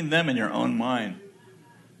inventing them in your own mind.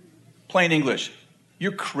 Plain English,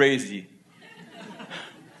 you're crazy.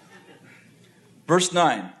 Verse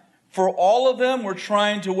 9, for all of them were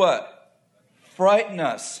trying to what? Frighten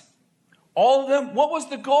us. All of them, what was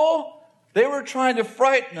the goal? They were trying to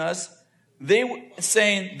frighten us. They were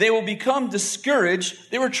saying they will become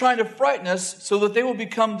discouraged. They were trying to frighten us so that they will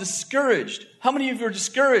become discouraged. How many of you are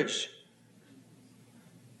discouraged?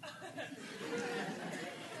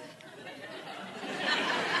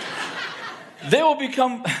 They will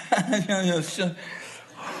become...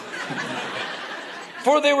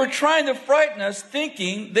 For they were trying to frighten us,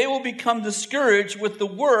 thinking they will become discouraged with the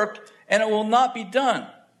work and it will not be done.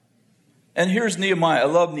 And here's Nehemiah. I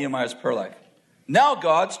love Nehemiah's prayer life. Now,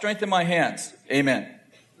 God, strengthen my hands. Amen.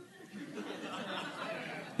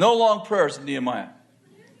 No long prayers in Nehemiah.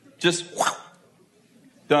 Just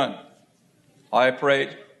done. I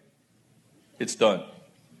prayed. It's done.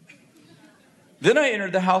 Then I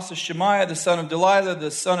entered the house of Shemaiah, the son of Delilah, the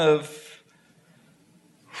son of...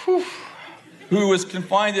 who was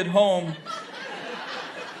confined at home.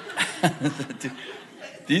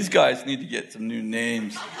 These guys need to get some new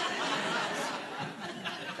names.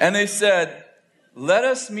 And they said, let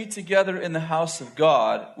us meet together in the house of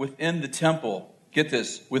God within the temple. Get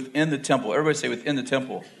this, within the temple. Everybody say within the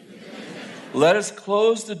temple. Let us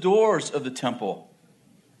close the doors of the temple,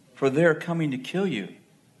 for they are coming to kill you.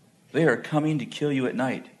 They are coming to kill you at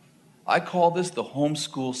night. I call this the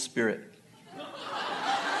homeschool spirit.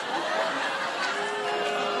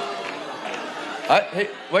 Hey,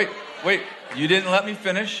 wait. You didn't let me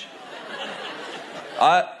finish.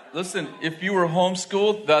 Listen, if you were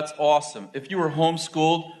homeschooled, that's awesome. If you were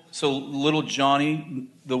homeschooled, so little Johnny,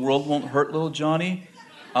 the world won't hurt little Johnny.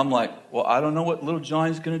 I'm like, well, I don't know what little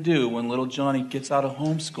Johnny's going to do when little Johnny gets out of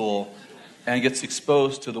homeschool and gets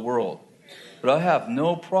exposed to the world. But I have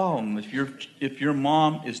no problem if your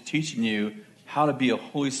mom is teaching you how to be a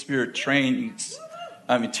Holy Spirit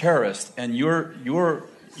terrorist, and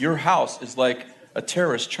your house is like a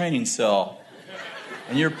terrorist training cell.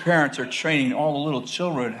 And your parents are training all the little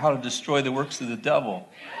children how to destroy the works of the devil.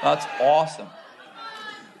 That's awesome.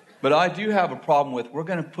 But I do have a problem with, we're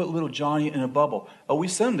going to put little Johnny in a bubble. Oh, we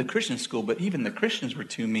sent him to Christian school, but even the Christians were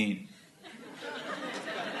too mean.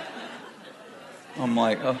 I'm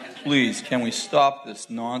like, oh, please, can we stop this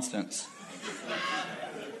nonsense?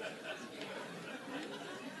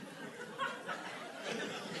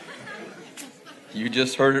 You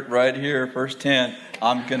just heard it right here, verse 10.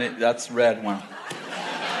 That's red one.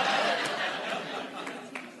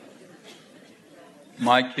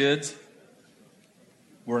 My kids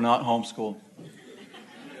were not homeschooled.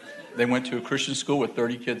 They went to a Christian school with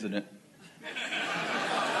 30 kids in it.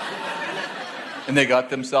 And they got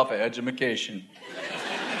themselves an education.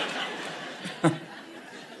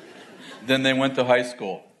 Then they went to high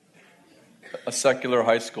school, a secular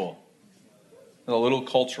high school. A little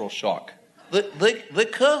cultural shock. The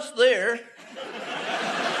cuss there.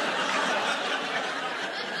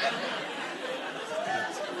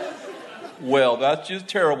 Well, that's just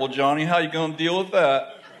terrible, Johnny. How are you going to deal with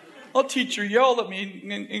that? Our teacher yelled at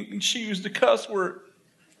me and she used a cuss word.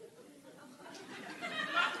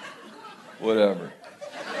 Whatever.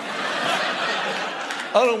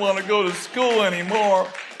 I don't want to go to school anymore.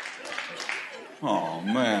 Oh,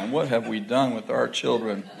 man, what have we done with our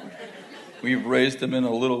children? We've raised them in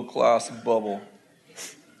a little class bubble.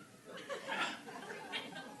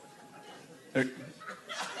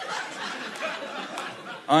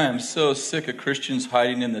 I am so sick of Christians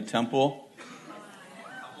hiding in the temple.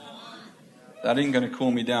 That ain't going to cool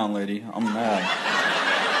me down, lady. I'm mad.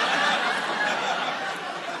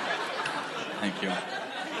 Thank you.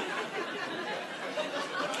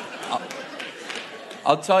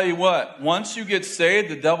 I'll tell you what, once you get saved,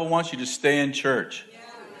 the devil wants you to stay in church.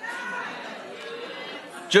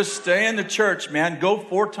 Just stay in the church, man. Go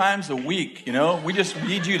 4 times a week, you know. We just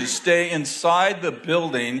need you to stay inside the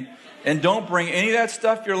building and don't bring any of that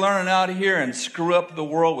stuff you're learning out of here and screw up the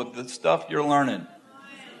world with the stuff you're learning.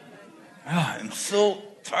 I'm so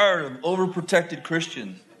tired of overprotected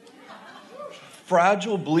Christians.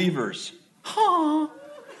 Fragile believers. Huh.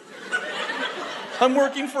 I'm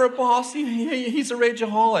working for a boss. He's a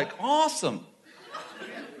rageaholic. Awesome.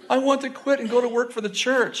 I want to quit and go to work for the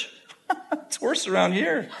church. It's worse around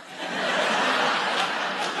here.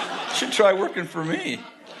 Should try working for me.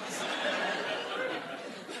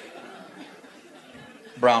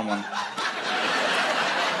 Brown one.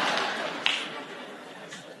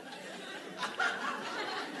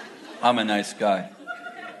 I'm a nice guy.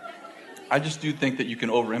 I just do think that you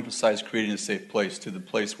can overemphasize creating a safe place to the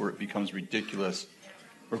place where it becomes ridiculous,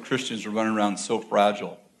 where Christians are running around so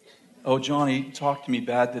fragile. Oh, Johnny talked to me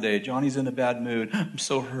bad today. Johnny's in a bad mood. I'm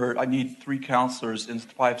so hurt. I need 3 counselors and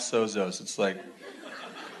 5 sozos. It's like,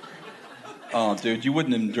 oh, dude, you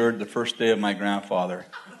wouldn't have endured the first day of my grandfather.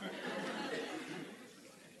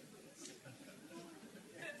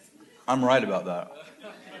 I'm right about that.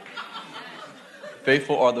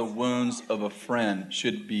 Faithful are the wounds of a friend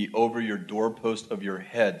should be over your doorpost of your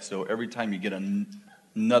head. So every time you get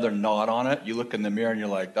another knot on it, you look in the mirror and you're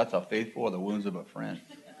like, that's how faithful are the wounds of a friend.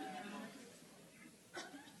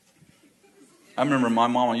 I remember my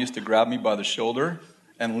mama used to grab me by the shoulder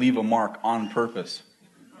and leave a mark on purpose.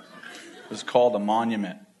 It was called a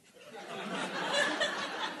monument.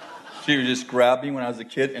 She would just grab me when I was a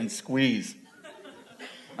kid and squeeze.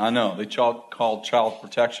 I know, they called child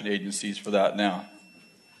protection agencies for that now.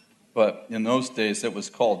 But in those days, it was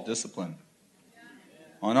called discipline.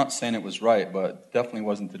 Well, I'm not saying it was right, but it definitely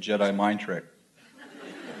wasn't the Jedi mind trick.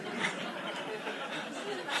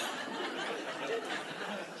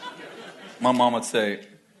 My mom would say,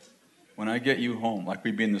 when I get you home, like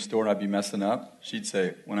we'd be in the store and I'd be messing up, she'd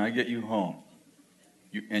say, when I get you home,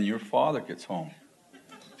 and your father gets home,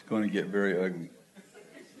 it's going to get very ugly.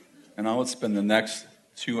 And I would spend the next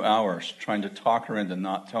 2 hours trying to talk her into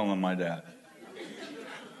not telling my dad.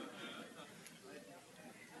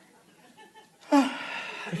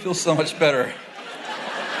 I feel so much better.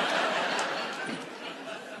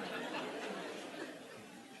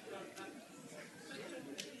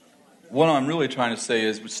 What I'm really trying to say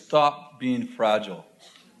is stop being fragile.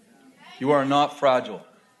 You are not fragile.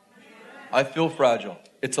 I feel fragile.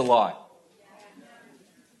 It's a lie.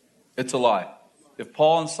 It's a lie. If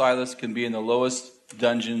Paul and Silas can be in the lowest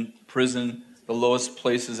dungeon, prison, the lowest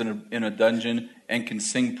places in a dungeon, and can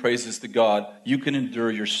sing praises to God, you can endure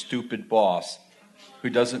your stupid boss who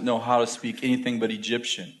doesn't know how to speak anything but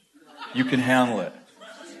Egyptian. You can handle it.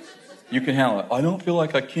 You can handle it. I don't feel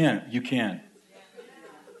like I can. You can.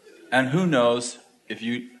 And who knows if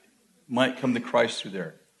you might come to Christ through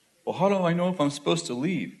there. Well, how do I know if I'm supposed to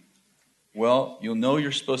leave? Well, you'll know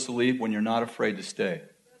you're supposed to leave when you're not afraid to stay.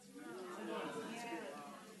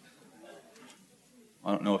 I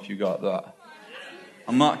don't know if you got that.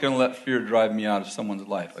 I'm not going to let fear drive me out of someone's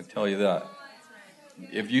life. I tell you that.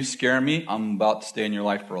 If you scare me, I'm about to stay in your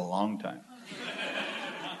life for a long time.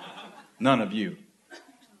 None of you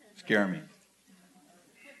scare me.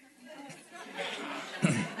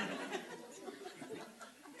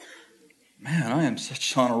 Man, I am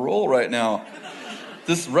such on a roll right now.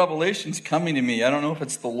 This revelation's coming to me. I don't know if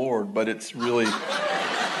it's the Lord, but it's really,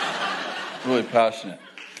 really passionate.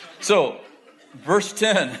 So, verse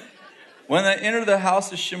 10. When they entered the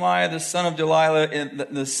house of Shemaiah, the son of Delilah,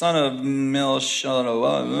 the son of Melchizedek,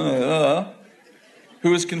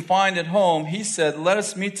 who was confined at home, he said, let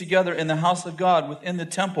us meet together in the house of God within the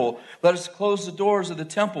temple. Let us close the doors of the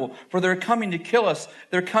temple, for they're coming to kill us.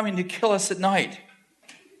 They're coming to kill us at night.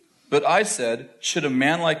 But I said, should a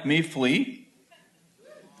man like me flee?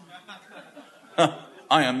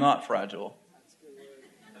 I am not fragile.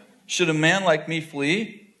 Should a man like me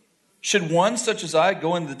flee? Should one such as I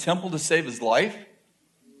go into the temple to save his life?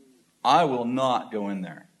 I will not go in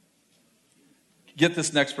there. Get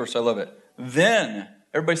this next verse. I love it. Then,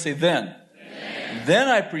 everybody say then. Then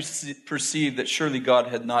I perceived that surely God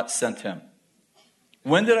had not sent him.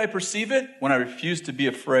 When did I perceive it? When I refused to be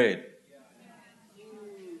afraid.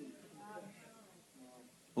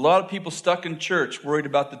 A lot of people stuck in church worried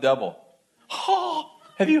about the devil. Oh,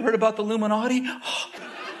 have you heard about the Illuminati? Oh.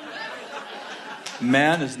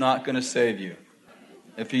 Man is not going to save you.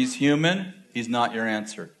 If he's human, he's not your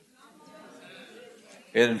answer.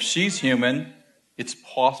 And if she's human, it's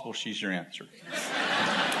possible she's your answer.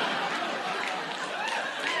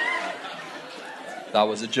 That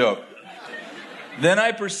was a joke. Then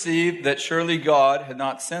I perceived that surely God had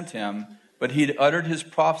not sent him, but he'd uttered his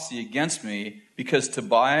prophecy against me because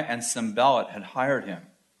Tobiah and Sanballat had hired him.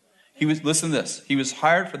 Listen to this. He was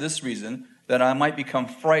hired for this reason, that I might become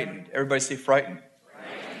frightened. Everybody say frightened.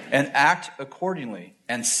 And act accordingly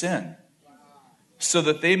and sin, so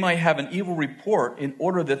that they might have an evil report in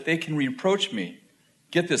order that they can reproach me.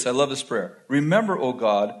 Get this, I love this prayer. Remember, O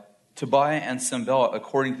God, Tobiah and Sanballat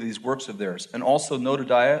according to these works of theirs, and also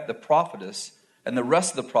Noadiah the prophetess and the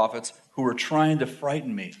rest of the prophets who were trying to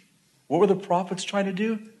frighten me. What were the prophets trying to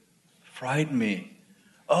do? Frighten me.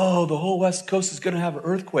 Oh, the whole West Coast is going to have an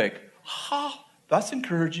earthquake. Ha, that's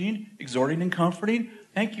encouraging, exhorting, and comforting.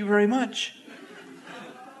 Thank you very much.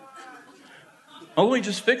 Oh, let me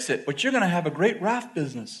just fix it. But you're going to have a great raft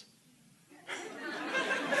business.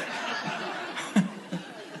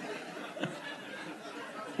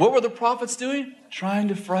 What were the prophets doing? Trying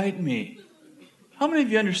to frighten me. How many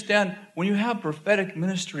of you understand when you have prophetic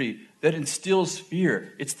ministry that instills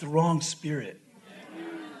fear, it's the wrong spirit?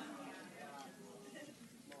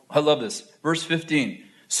 I love this. Verse 15.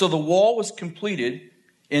 So the wall was completed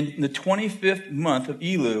in the 25th month of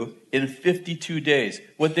Elul in 52 days.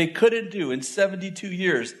 What they couldn't do in 72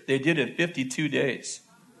 years, they did in 52 days.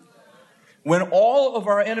 When all of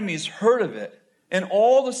our enemies heard of it and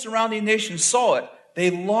all the surrounding nations saw it, they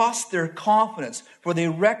lost their confidence, for they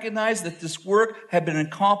recognized that this work had been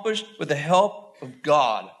accomplished with the help of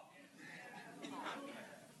God.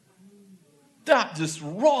 That just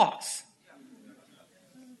rocks.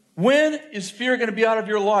 When is fear going to be out of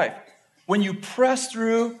your life? When you press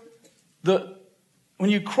through when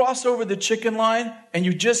you cross over the chicken line and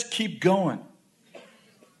you just keep going.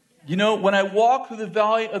 You know, when I walk through the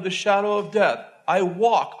valley of the shadow of death, I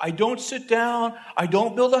walk. I don't sit down. I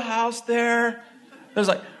don't build a house there. There's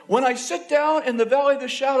like, when I sit down in the valley of the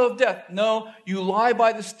shadow of death, no, you lie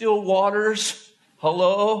by the still waters.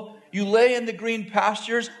 Hello? You lay in the green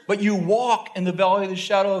pastures, but you walk in the valley of the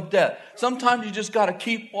shadow of death. Sometimes you just got to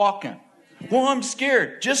keep walking. Well, I'm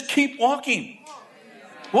scared. Just keep walking.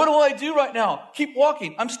 What do I do right now? Keep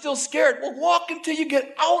walking. I'm still scared. Well, walk until you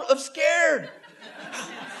get out of scared.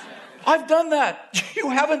 I've done that. You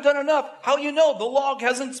haven't done enough. How do you know? The log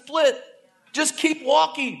hasn't split. Just keep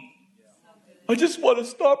walking. I just want to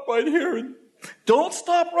stop right here. Don't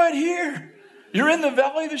stop right here. You're in the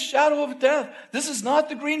valley of the shadow of death. This is not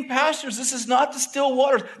the green pastures. This is not the still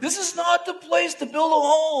waters. This is not the place to build a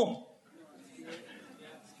home.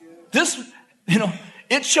 This,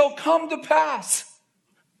 it shall come to pass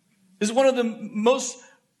is one of the most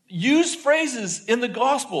used phrases in the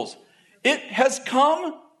Gospels. It has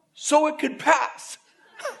come so it could pass.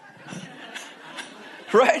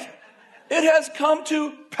 Right? It has come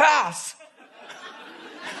to pass.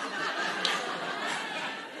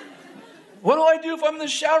 What do I do if I'm in the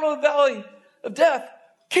shadow of the valley of death?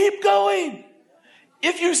 Keep going.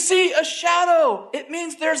 If you see a shadow, it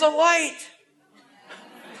means there's a light.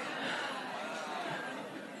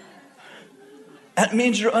 That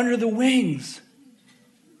means you're under the wings.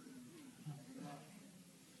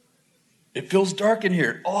 It feels dark in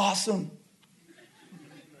here. Awesome.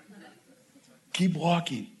 Keep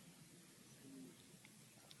walking.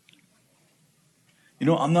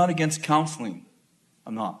 I'm not against counseling.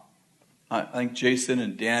 I'm not. I think Jason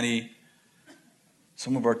and Danny,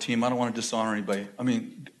 some of our team, I don't want to dishonor anybody. I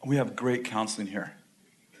mean, we have great counseling here.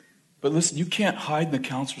 But listen, you can't hide in the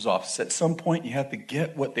counselor's office. At some point, you have to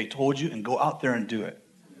get what they told you and go out there and do it.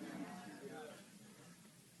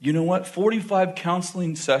 You know what? 45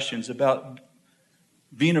 counseling sessions about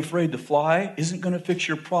being afraid to fly isn't going to fix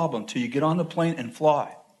your problem till you get on the plane and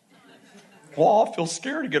fly. Well, I feel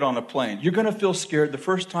scared to get on a plane. You're going to feel scared the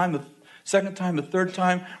first time, the second time, the third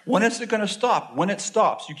time. When is it going to stop? When it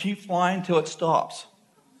stops. You keep flying till it stops.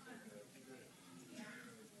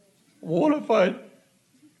 What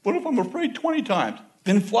if I'm afraid 20 times?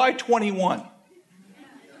 Then fly 21.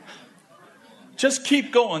 Just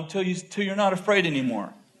keep going till you're not afraid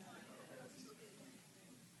anymore.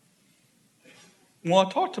 Well, I'll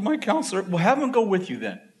talk to my counselor. Well, have him go with you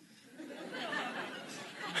then.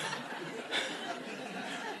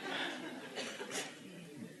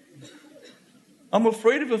 I'm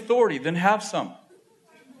afraid of authority. Then have some.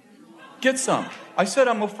 Get some. I said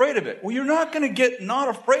I'm afraid of it. Well, you're not going to get not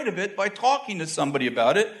afraid of it by talking to somebody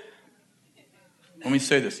about it. Let me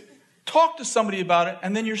say this. Talk to somebody about it,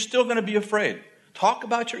 and then you're still going to be afraid. Talk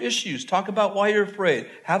about your issues. Talk about why you're afraid.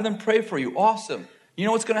 Have them pray for you. Awesome. You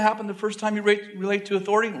know what's going to happen the first time you relate to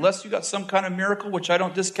authority? Unless you got some kind of miracle, which I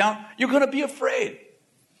don't discount, you're going to be afraid.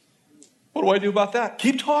 What do I do about that?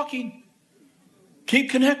 Keep talking. Keep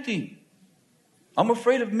connecting. I'm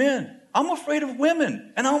afraid of men. I'm afraid of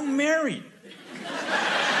women. And I'm married.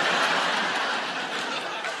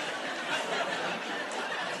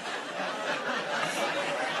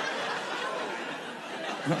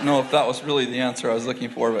 I don't know if that was really the answer I was looking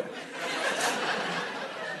for, but...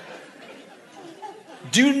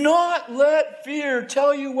 Do not let fear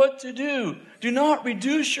tell you what to do. Do not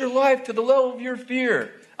reduce your life to the level of your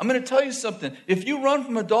fear. I'm going to tell you something. If you run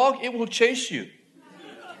from a dog, it will chase you.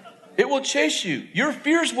 It will chase you. Your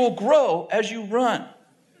fears will grow as you run.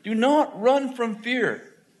 Do not run from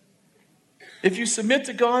fear. If you submit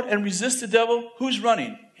to God and resist the devil, who's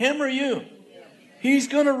running? Him or you? He's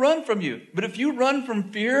going to run from you. But if you run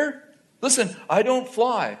from fear, listen, I don't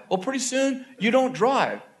fly. Well, pretty soon you don't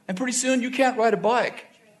drive. And pretty soon you can't ride a bike.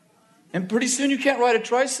 And pretty soon you can't ride a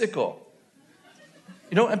tricycle.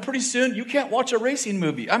 You know, and pretty soon you can't watch a racing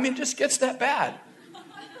movie. I mean, it just gets that bad.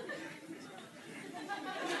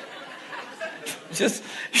 You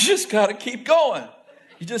just got to keep going.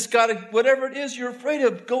 You just got to, whatever it is you're afraid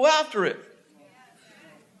of, go after it.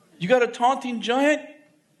 You got a taunting giant?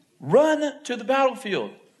 Run to the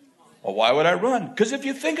battlefield. Well, why would I run? Because if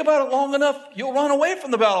you think about it long enough, you'll run away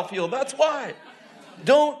from the battlefield. That's why.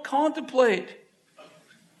 Don't contemplate.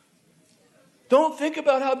 Don't think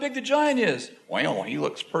about how big the giant is. Well, he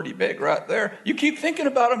looks pretty big right there. You keep thinking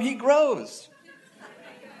about him, he grows.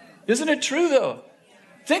 Isn't it true, though?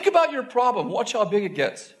 Think about your problem. Watch how big it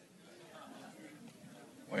gets.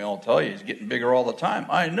 Well, I'll tell you, he's getting bigger all the time.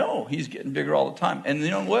 I know he's getting bigger all the time. And you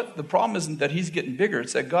know what? The problem isn't that he's getting bigger.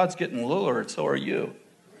 It's that God's getting littler, and so are you.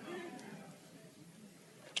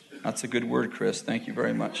 That's a good word, Chris. Thank you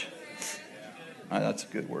very much. That's a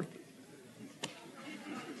good word.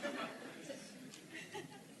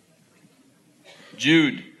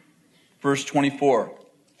 Jude, verse 24.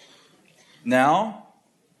 Now.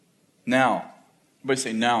 Everybody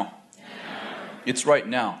say now. It's right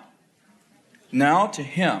now. Now to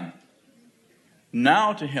him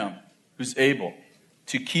who's able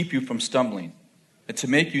to keep you from stumbling and to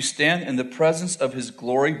make you stand in the presence of his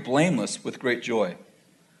glory blameless with great joy.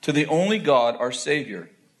 To the only God, our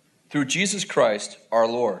Savior, through Jesus Christ, our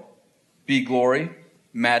Lord, be glory,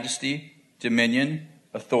 majesty, dominion,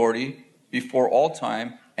 authority, before all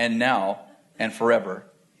time, and now, and forever.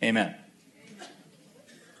 Amen.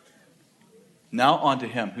 Now unto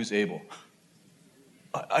him who's able.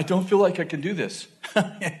 I don't feel like I can do this.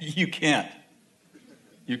 You can't.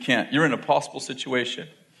 You can't. You're in a impossible situation.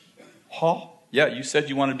 Huh? Yeah, you said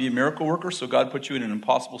you wanted to be a miracle worker, so God put you in an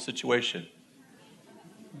impossible situation.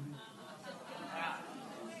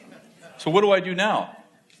 So what do I do now?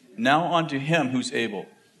 Now unto him who's able.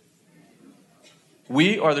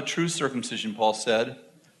 We are the true circumcision, Paul said,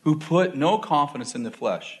 who put no confidence in the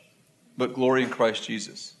flesh, but glory in Christ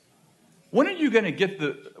Jesus. When are you going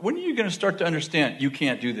to start to understand you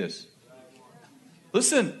can't do this?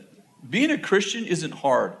 Listen, being a Christian isn't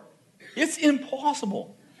hard. It's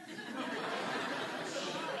impossible.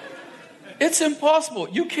 It's impossible.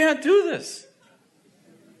 You can't do this.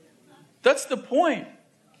 That's the point.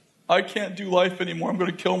 I can't do life anymore. I'm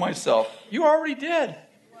going to kill myself. You already did.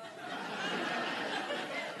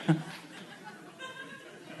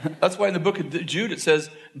 That's why in the book of Jude it says,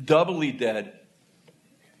 doubly dead.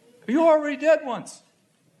 You were already dead once.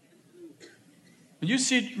 When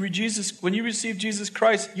you receive Jesus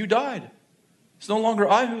Christ, you died. It's no longer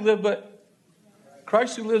I who live, but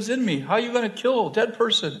Christ who lives in me. How are you going to kill a dead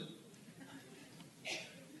person?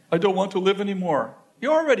 I don't want to live anymore.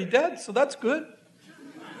 You're already dead, so that's good.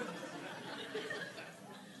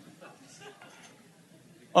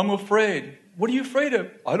 I'm afraid. What are you afraid of?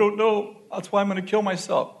 I don't know. That's why I'm going to kill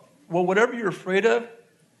myself. Well, whatever you're afraid of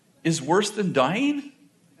is worse than dying?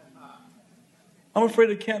 I'm afraid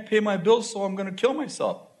I can't pay my bills, so I'm going to kill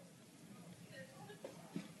myself.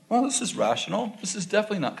 Well, this is rational. This is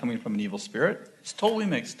definitely not coming from an evil spirit. This totally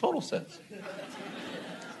makes total sense.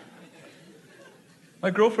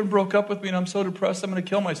 My girlfriend broke up with me and I'm so depressed I'm going to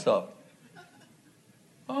kill myself.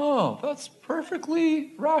 Oh, that's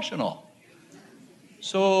perfectly rational.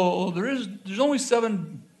 So there's only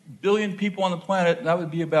 7 billion people on the planet, and that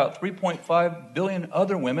would be about 3.5 billion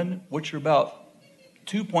other women, which are about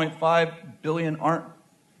 2.5 billion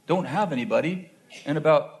don't have anybody, and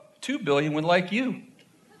about 2 billion would like you.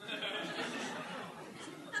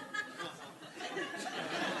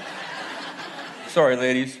 Sorry,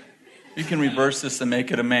 ladies. You can reverse this and make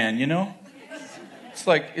it a man, you know?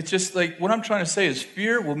 It's just like, what I'm trying to say is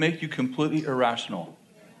fear will make you completely irrational.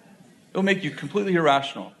 It'll make you completely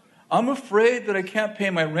irrational. I'm afraid that I can't pay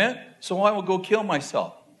my rent, so I will go kill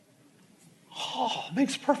myself. Oh,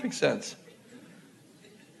 makes perfect sense.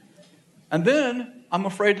 And then I'm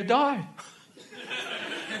afraid to die.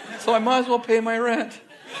 So I might as well pay my rent.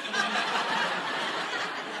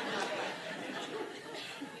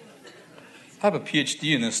 I have a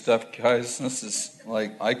PhD in this stuff, guys. This is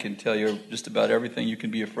like, I can tell you just about everything you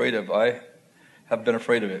can be afraid of. I have been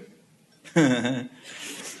afraid of it.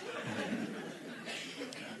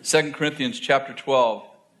 2 Corinthians chapter 12,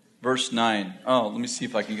 verse 9. Oh, let me see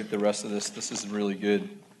if I can get the rest of this. This is really good.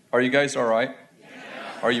 Are you guys all right? Yeah.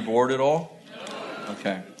 Are you bored at all? No.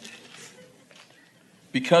 Okay.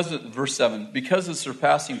 Verse 7, because of the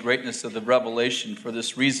surpassing greatness of the revelation, for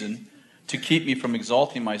this reason, to keep me from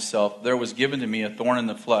exalting myself, there was given to me a thorn in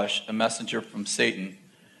the flesh, a messenger from Satan,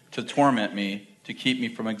 to torment me, to keep me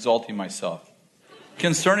from exalting myself.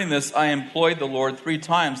 Concerning this, I implored the Lord 3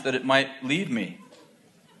 times that it might leave me.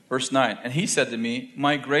 Verse 9, and he said to me,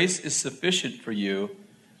 my grace is sufficient for you,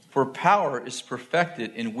 for power is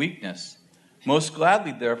perfected in weakness. Most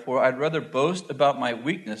gladly, therefore, I'd rather boast about my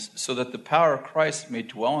weakness, so that the power of Christ may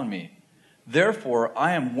dwell in me. Therefore,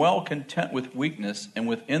 I am well content with weakness and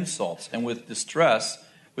with insults and with distress,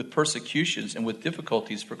 with persecutions and with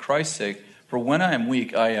difficulties for Christ's sake. For when I am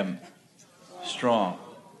weak, I am strong.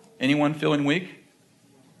 Anyone feeling weak?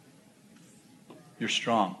 You're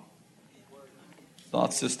strong.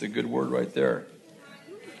 That's just a good word right there.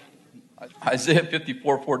 Isaiah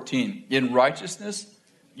 54:14. In righteousness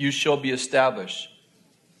you shall be established.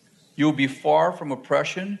 You will be far from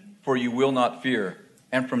oppression, for you will not fear,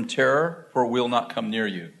 and from terror, for it will not come near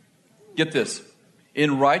you. Get this.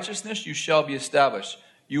 In righteousness you shall be established.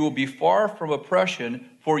 You will be far from oppression,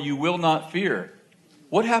 for you will not fear.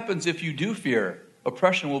 What happens if you do fear?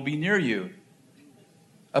 Oppression will be near you.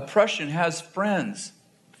 Oppression has friends.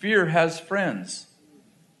 Fear has friends.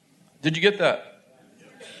 Did you get that?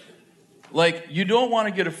 Like, you don't want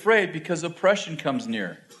to get afraid because oppression comes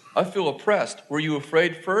near. I feel oppressed. Were you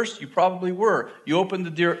afraid first? You probably were. You opened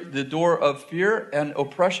the door of fear and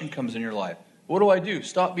oppression comes in your life. What do?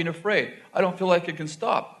 Stop being afraid. I don't feel like I can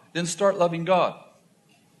stop. Then start loving God.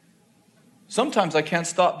 Sometimes I can't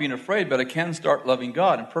stop being afraid, but I can start loving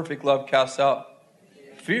God. And perfect love casts out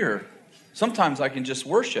fear. Sometimes I can just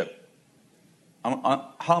worship.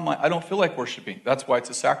 I don't feel like worshiping. That's why it's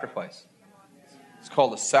a sacrifice. It's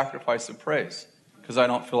called a sacrifice of praise, because I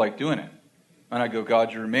don't feel like doing it. And I go,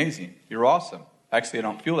 God, you're amazing. You're awesome. Actually, I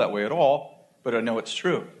don't feel that way at all, but I know it's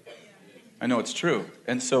true. I know it's true.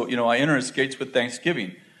 And so, I enter his gates with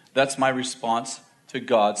thanksgiving. That's my response to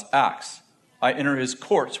God's acts. I enter his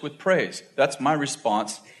courts with praise. That's my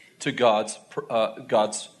response to God's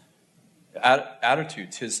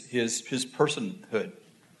attitudes, his personhood.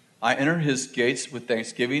 I enter his gates with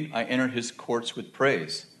thanksgiving. I enter his courts with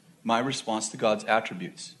praise. My response to God's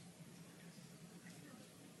attributes.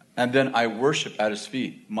 And then I worship at his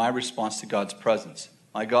feet. My response to God's presence.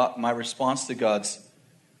 My response to God's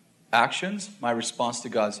actions, my response to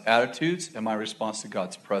God's attitudes, and my response to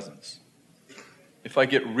God's presence. If I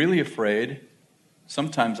get really afraid,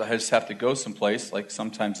 sometimes I just have to go someplace, like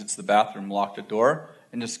sometimes it's the bathroom, lock the door,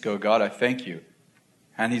 and just go, God, I thank you.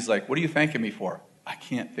 And he's like, what are you thanking me for? I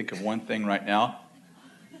can't think of one thing right now.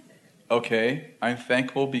 Okay, I'm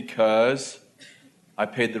thankful because I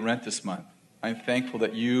paid the rent this month. I'm thankful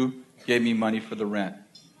that you gave me money for the rent.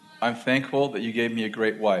 I'm thankful that you gave me a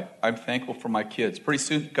great wife. I'm thankful for my kids. Pretty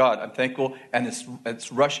soon, God, I'm thankful, and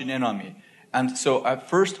it's rushing in on me. And so at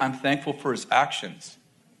first, I'm thankful for his actions.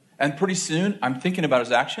 And pretty soon, I'm thinking about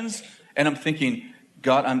his actions, and I'm thinking,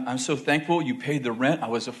 God, I'm so thankful you paid the rent. I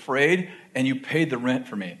was afraid, and you paid the rent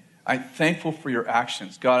for me. I'm thankful for your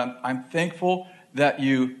actions. God, I'm thankful that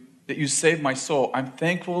you saved my soul. I'm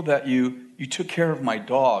thankful that you took care of my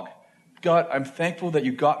dog. God, I'm thankful that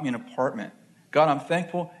you got me an apartment. God, I'm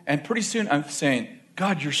thankful. And pretty soon I'm saying,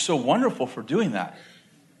 God, you're so wonderful for doing that.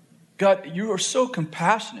 God, you are so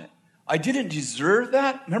compassionate. I didn't deserve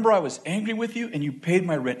that. Remember, I was angry with you and you paid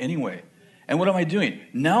my rent anyway. And what am I doing?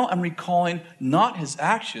 Now I'm recalling not his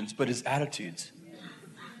actions, but his attitudes.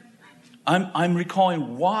 I'm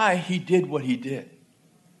recalling why he did what he did.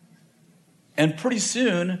 And pretty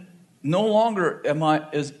soon, no longer am I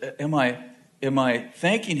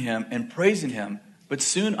thanking him and praising him, but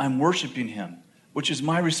soon I'm worshiping him, which is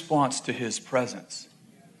my response to his presence.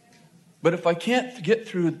 But if I can't get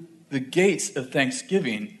through the gates of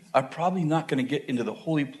thanksgiving, I'm probably not going to get into the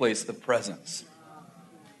holy place of presence.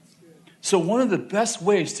 So one of the best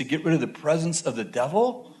ways to get rid of the presence of the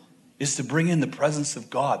devil is to bring in the presence of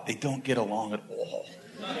God. They don't get along at all.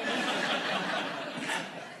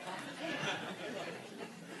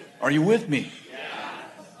 Are you with me?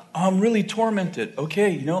 I'm really tormented.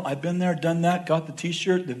 Okay, I've been there, done that, got the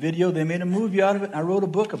t-shirt, the video. They made a movie out of it, and I wrote a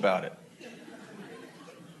book about it.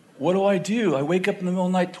 What do? I wake up in the middle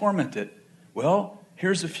of the night tormented. Well,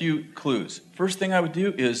 here's a few clues. First thing I would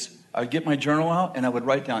do is I'd get my journal out, and I would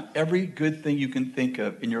write down every good thing you can think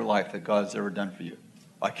of in your life that God's ever done for you.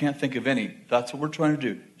 I can't think of any. That's what we're trying to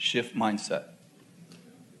do. Shift mindset.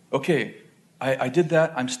 Okay, I did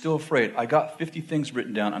that. I'm still afraid. I got 50 things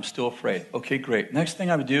written down. I'm still afraid. Okay, great. Next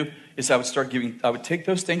thing I would do is I would take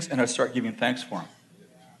those things and I'd start giving thanks for them.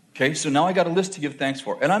 Okay, so now I got a list to give thanks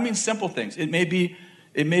for. And I mean simple things. It may be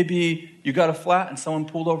you got a flat and someone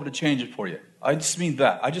pulled over to change it for you. I just mean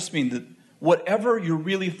that. I just mean that whatever you're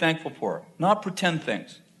really thankful for, not pretend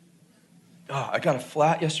things. Oh, I got a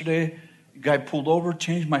flat yesterday. A guy pulled over,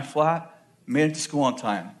 changed my flat, made it to school on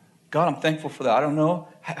time. God, I'm thankful for that. I don't know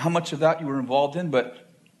how much of that you were involved in, but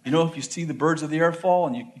if you see the birds of the air fall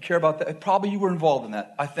and you care about that, probably you were involved in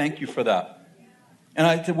that. I thank you for that. And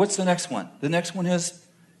I said, what's the next one? The next one is,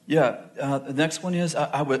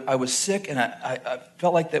 I was sick and I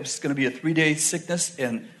felt like that was going to be a 3-day sickness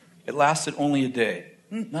and it lasted only a day.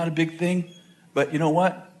 Not a big thing, but you know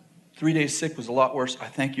what? 3 days sick was a lot worse. I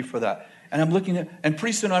thank you for that. And I'm looking at, and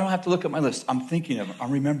pretty soon I don't have to look at my list. I'm thinking of them.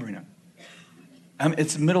 I'm remembering them.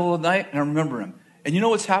 It's the middle of the night and I remember them. And you know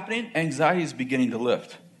what's happening? Anxiety is beginning to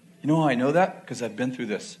lift. You know how I know that? Because I've been through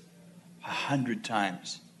this 100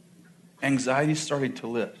 times. Anxiety is starting to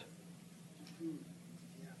lift.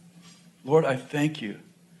 Lord, I thank you.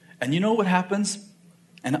 And you know what happens?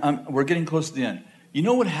 And we're getting close to the end. You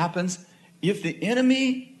know what happens? If the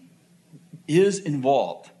enemy is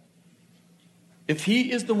involved, if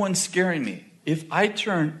he is the one scaring me, if I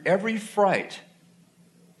turn every fright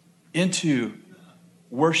into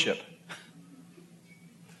worship,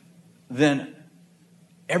 then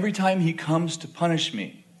every time he comes to punish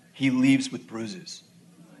me, he leaves with bruises.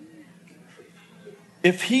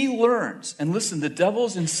 If he learns, and listen, the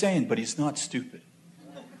devil's insane, but he's not stupid.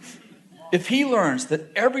 If he learns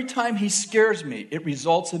that every time he scares me, it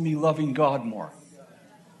results in me loving God more,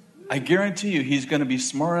 I guarantee you he's going to be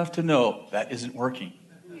smart enough to know that isn't working.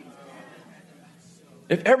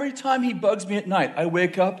 If every time he bugs me at night, I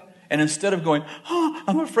wake up and instead of going,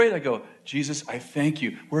 I'm afraid, I go, Jesus, I thank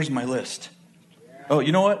you. Where's my list? Oh,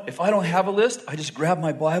 you know what? If I don't have a list, I just grab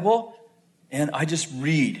my Bible and I just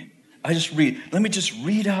read. Let me just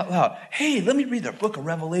read out loud. Hey, let me read the book of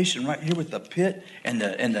Revelation right here with the pit and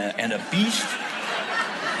the beast.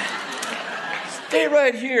 Stay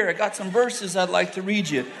right here. I got some verses I'd like to read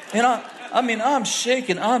you. And I'm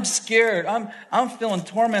shaking. I'm scared. I'm feeling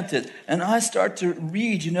tormented. And I start to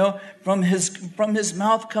read, from his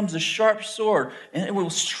mouth comes a sharp sword, and it will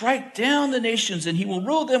strike down the nations, and he will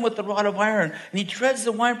rule them with the rod of iron. And he treads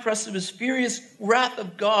the winepress of his furious wrath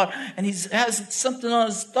of God. And he has something on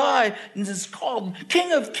his thigh, and it's called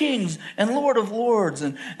King of Kings and Lord of Lords.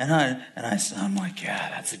 And I'm like, yeah,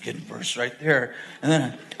 that's a good verse right there. And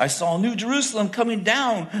then I saw New Jerusalem coming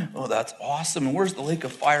down. Oh, that's awesome. And where's the lake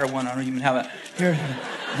of fire one? I don't even have it here.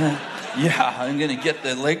 Yeah, I'm going to get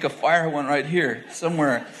the lake of fire one right here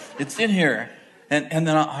somewhere. It's in here. And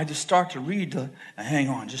then I just start to read. Hang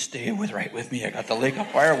on, just stay right with me. I got the lake of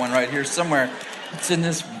fire one right here somewhere. It's in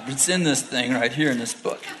this thing right here in this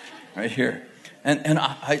book, right here. And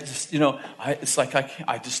I just, it's like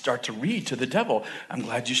I just start to read to the devil. I'm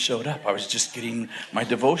glad you showed up. I was just getting my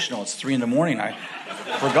devotional. It's 3 a.m. I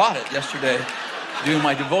forgot it yesterday, doing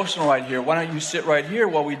my devotional right here. Why don't you sit right here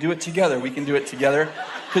while we do it together? We can do it together.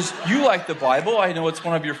 Because you like the Bible. I know it's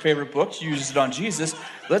one of your favorite books. You use it on Jesus.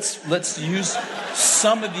 Let's use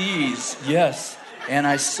some of these. Yes. And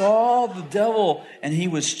I saw the devil, and he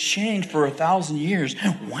was chained for 1,000 years.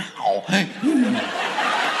 Wow.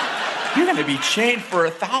 You're going to be chained for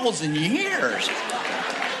 1,000 years.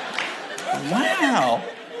 Wow.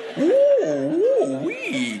 Ooh,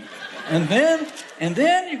 wee. And then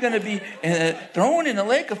you're going to be thrown in a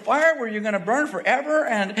lake of fire where you're going to burn forever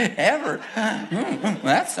and ever.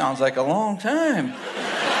 That sounds like a long time.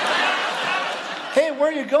 Hey, where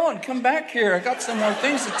are you going? Come back here. I got some more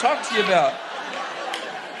things to talk to you about.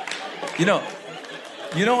 You know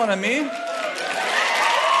what I mean?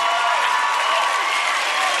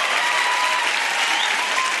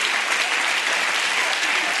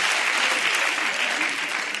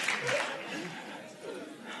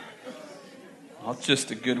 That's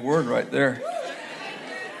just a good word right there.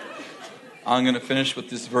 I'm going to finish with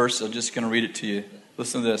this verse. I'm just going to read it to you.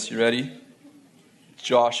 Listen to this. You ready?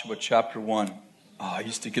 Joshua chapter 1. I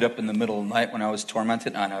used to get up in the middle of the night when I was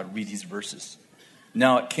tormented, and I would read these verses.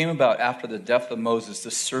 Now it came about after the death of Moses,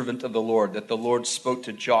 the servant of the Lord, that the Lord spoke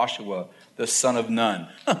to Joshua, the son of Nun.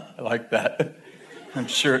 I like that. I'm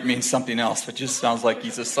sure it means something else. It just sounds like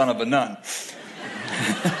he's a son of a nun.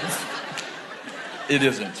 It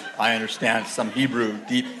isn't. I understand some Hebrew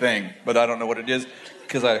deep thing, but I don't know what it is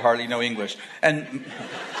because I hardly know English. And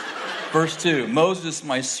verse 2, Moses,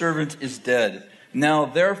 my servant, is dead. Now,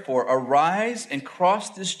 therefore, arise and cross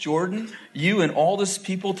this Jordan, you and all this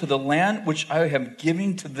people, to the land which I have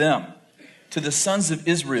given to them, to the sons of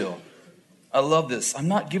Israel. I love this. I'm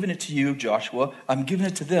not giving it to you, Joshua. I'm giving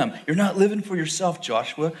it to them. You're not living for yourself,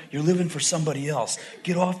 Joshua. You're living for somebody else.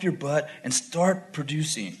 Get off your butt and start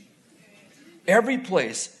producing. Every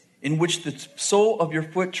place in which the sole of your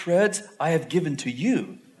foot treads, I have given to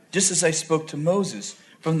you, just as I spoke to Moses.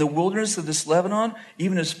 From the wilderness of this Lebanon,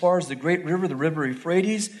 even as far as the great river, the river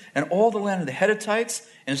Euphrates, and all the land of the Hittites,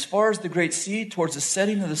 and as far as the great sea, towards the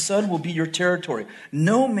setting of the sun will be your territory.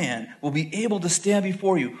 No man will be able to stand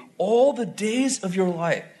before you all the days of your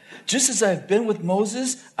life. Just as I have been with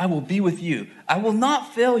Moses, I will be with you. I will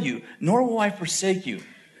not fail you, nor will I forsake you.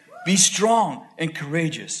 Be strong and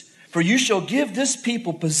courageous, for you shall give this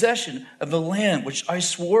people possession of the land which I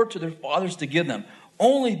swore to their fathers to give them.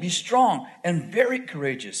 Only be strong and very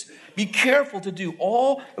courageous. Be careful to do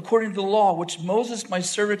all according to the law which Moses my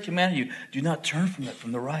servant commanded you. Do not turn from it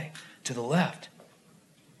from the right to the left,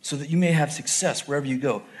 so that you may have success wherever you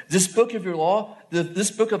go. This book of your law, this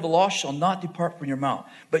book of the law shall not depart from your mouth,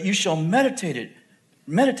 but you shall meditate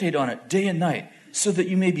on it day and night, so that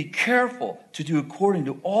you may be careful to do according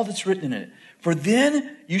to all that's written in it. For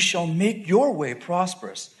then you shall make your way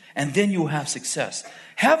prosperous, and then you will have success.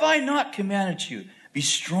 Have I not commanded you? Be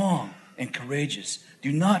strong and courageous.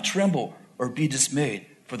 Do not tremble or be dismayed,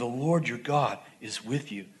 for the Lord your God is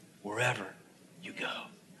with you wherever you go.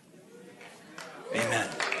 Amen.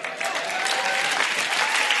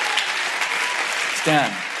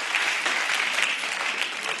 Stand.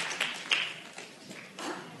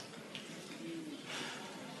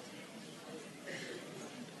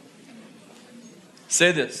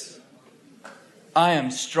 Say this. I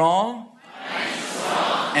am strong,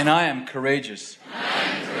 and I am courageous.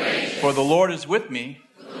 For the Lord is with me,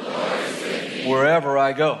 wherever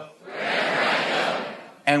I go.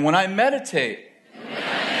 And when I meditate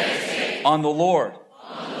on the Lord,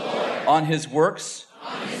 on His works,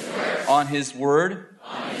 on His word,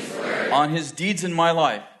 on His deeds in my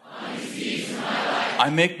life, I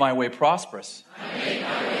make my way prosperous.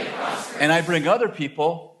 And I bring other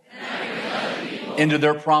people into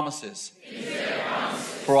their promises.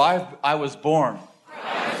 For I was born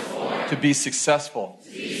to be successful.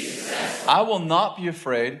 I will not be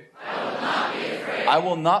afraid. I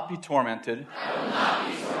will not be tormented.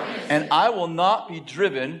 And I will not be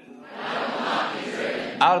driven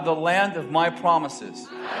out of the land of my promises.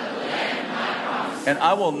 And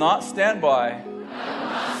I will not stand by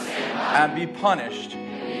and be punished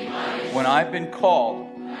when I've been called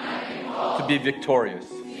to be victorious.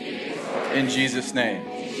 In Jesus' name,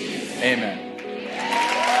 amen.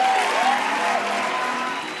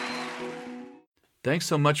 Thanks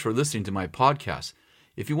so much for listening to my podcast.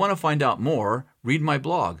 If you want to find out more, read my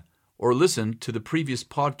blog or listen to the previous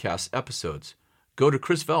podcast episodes. Go to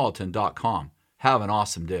chrisvallotton.com. Have an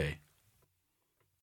awesome day.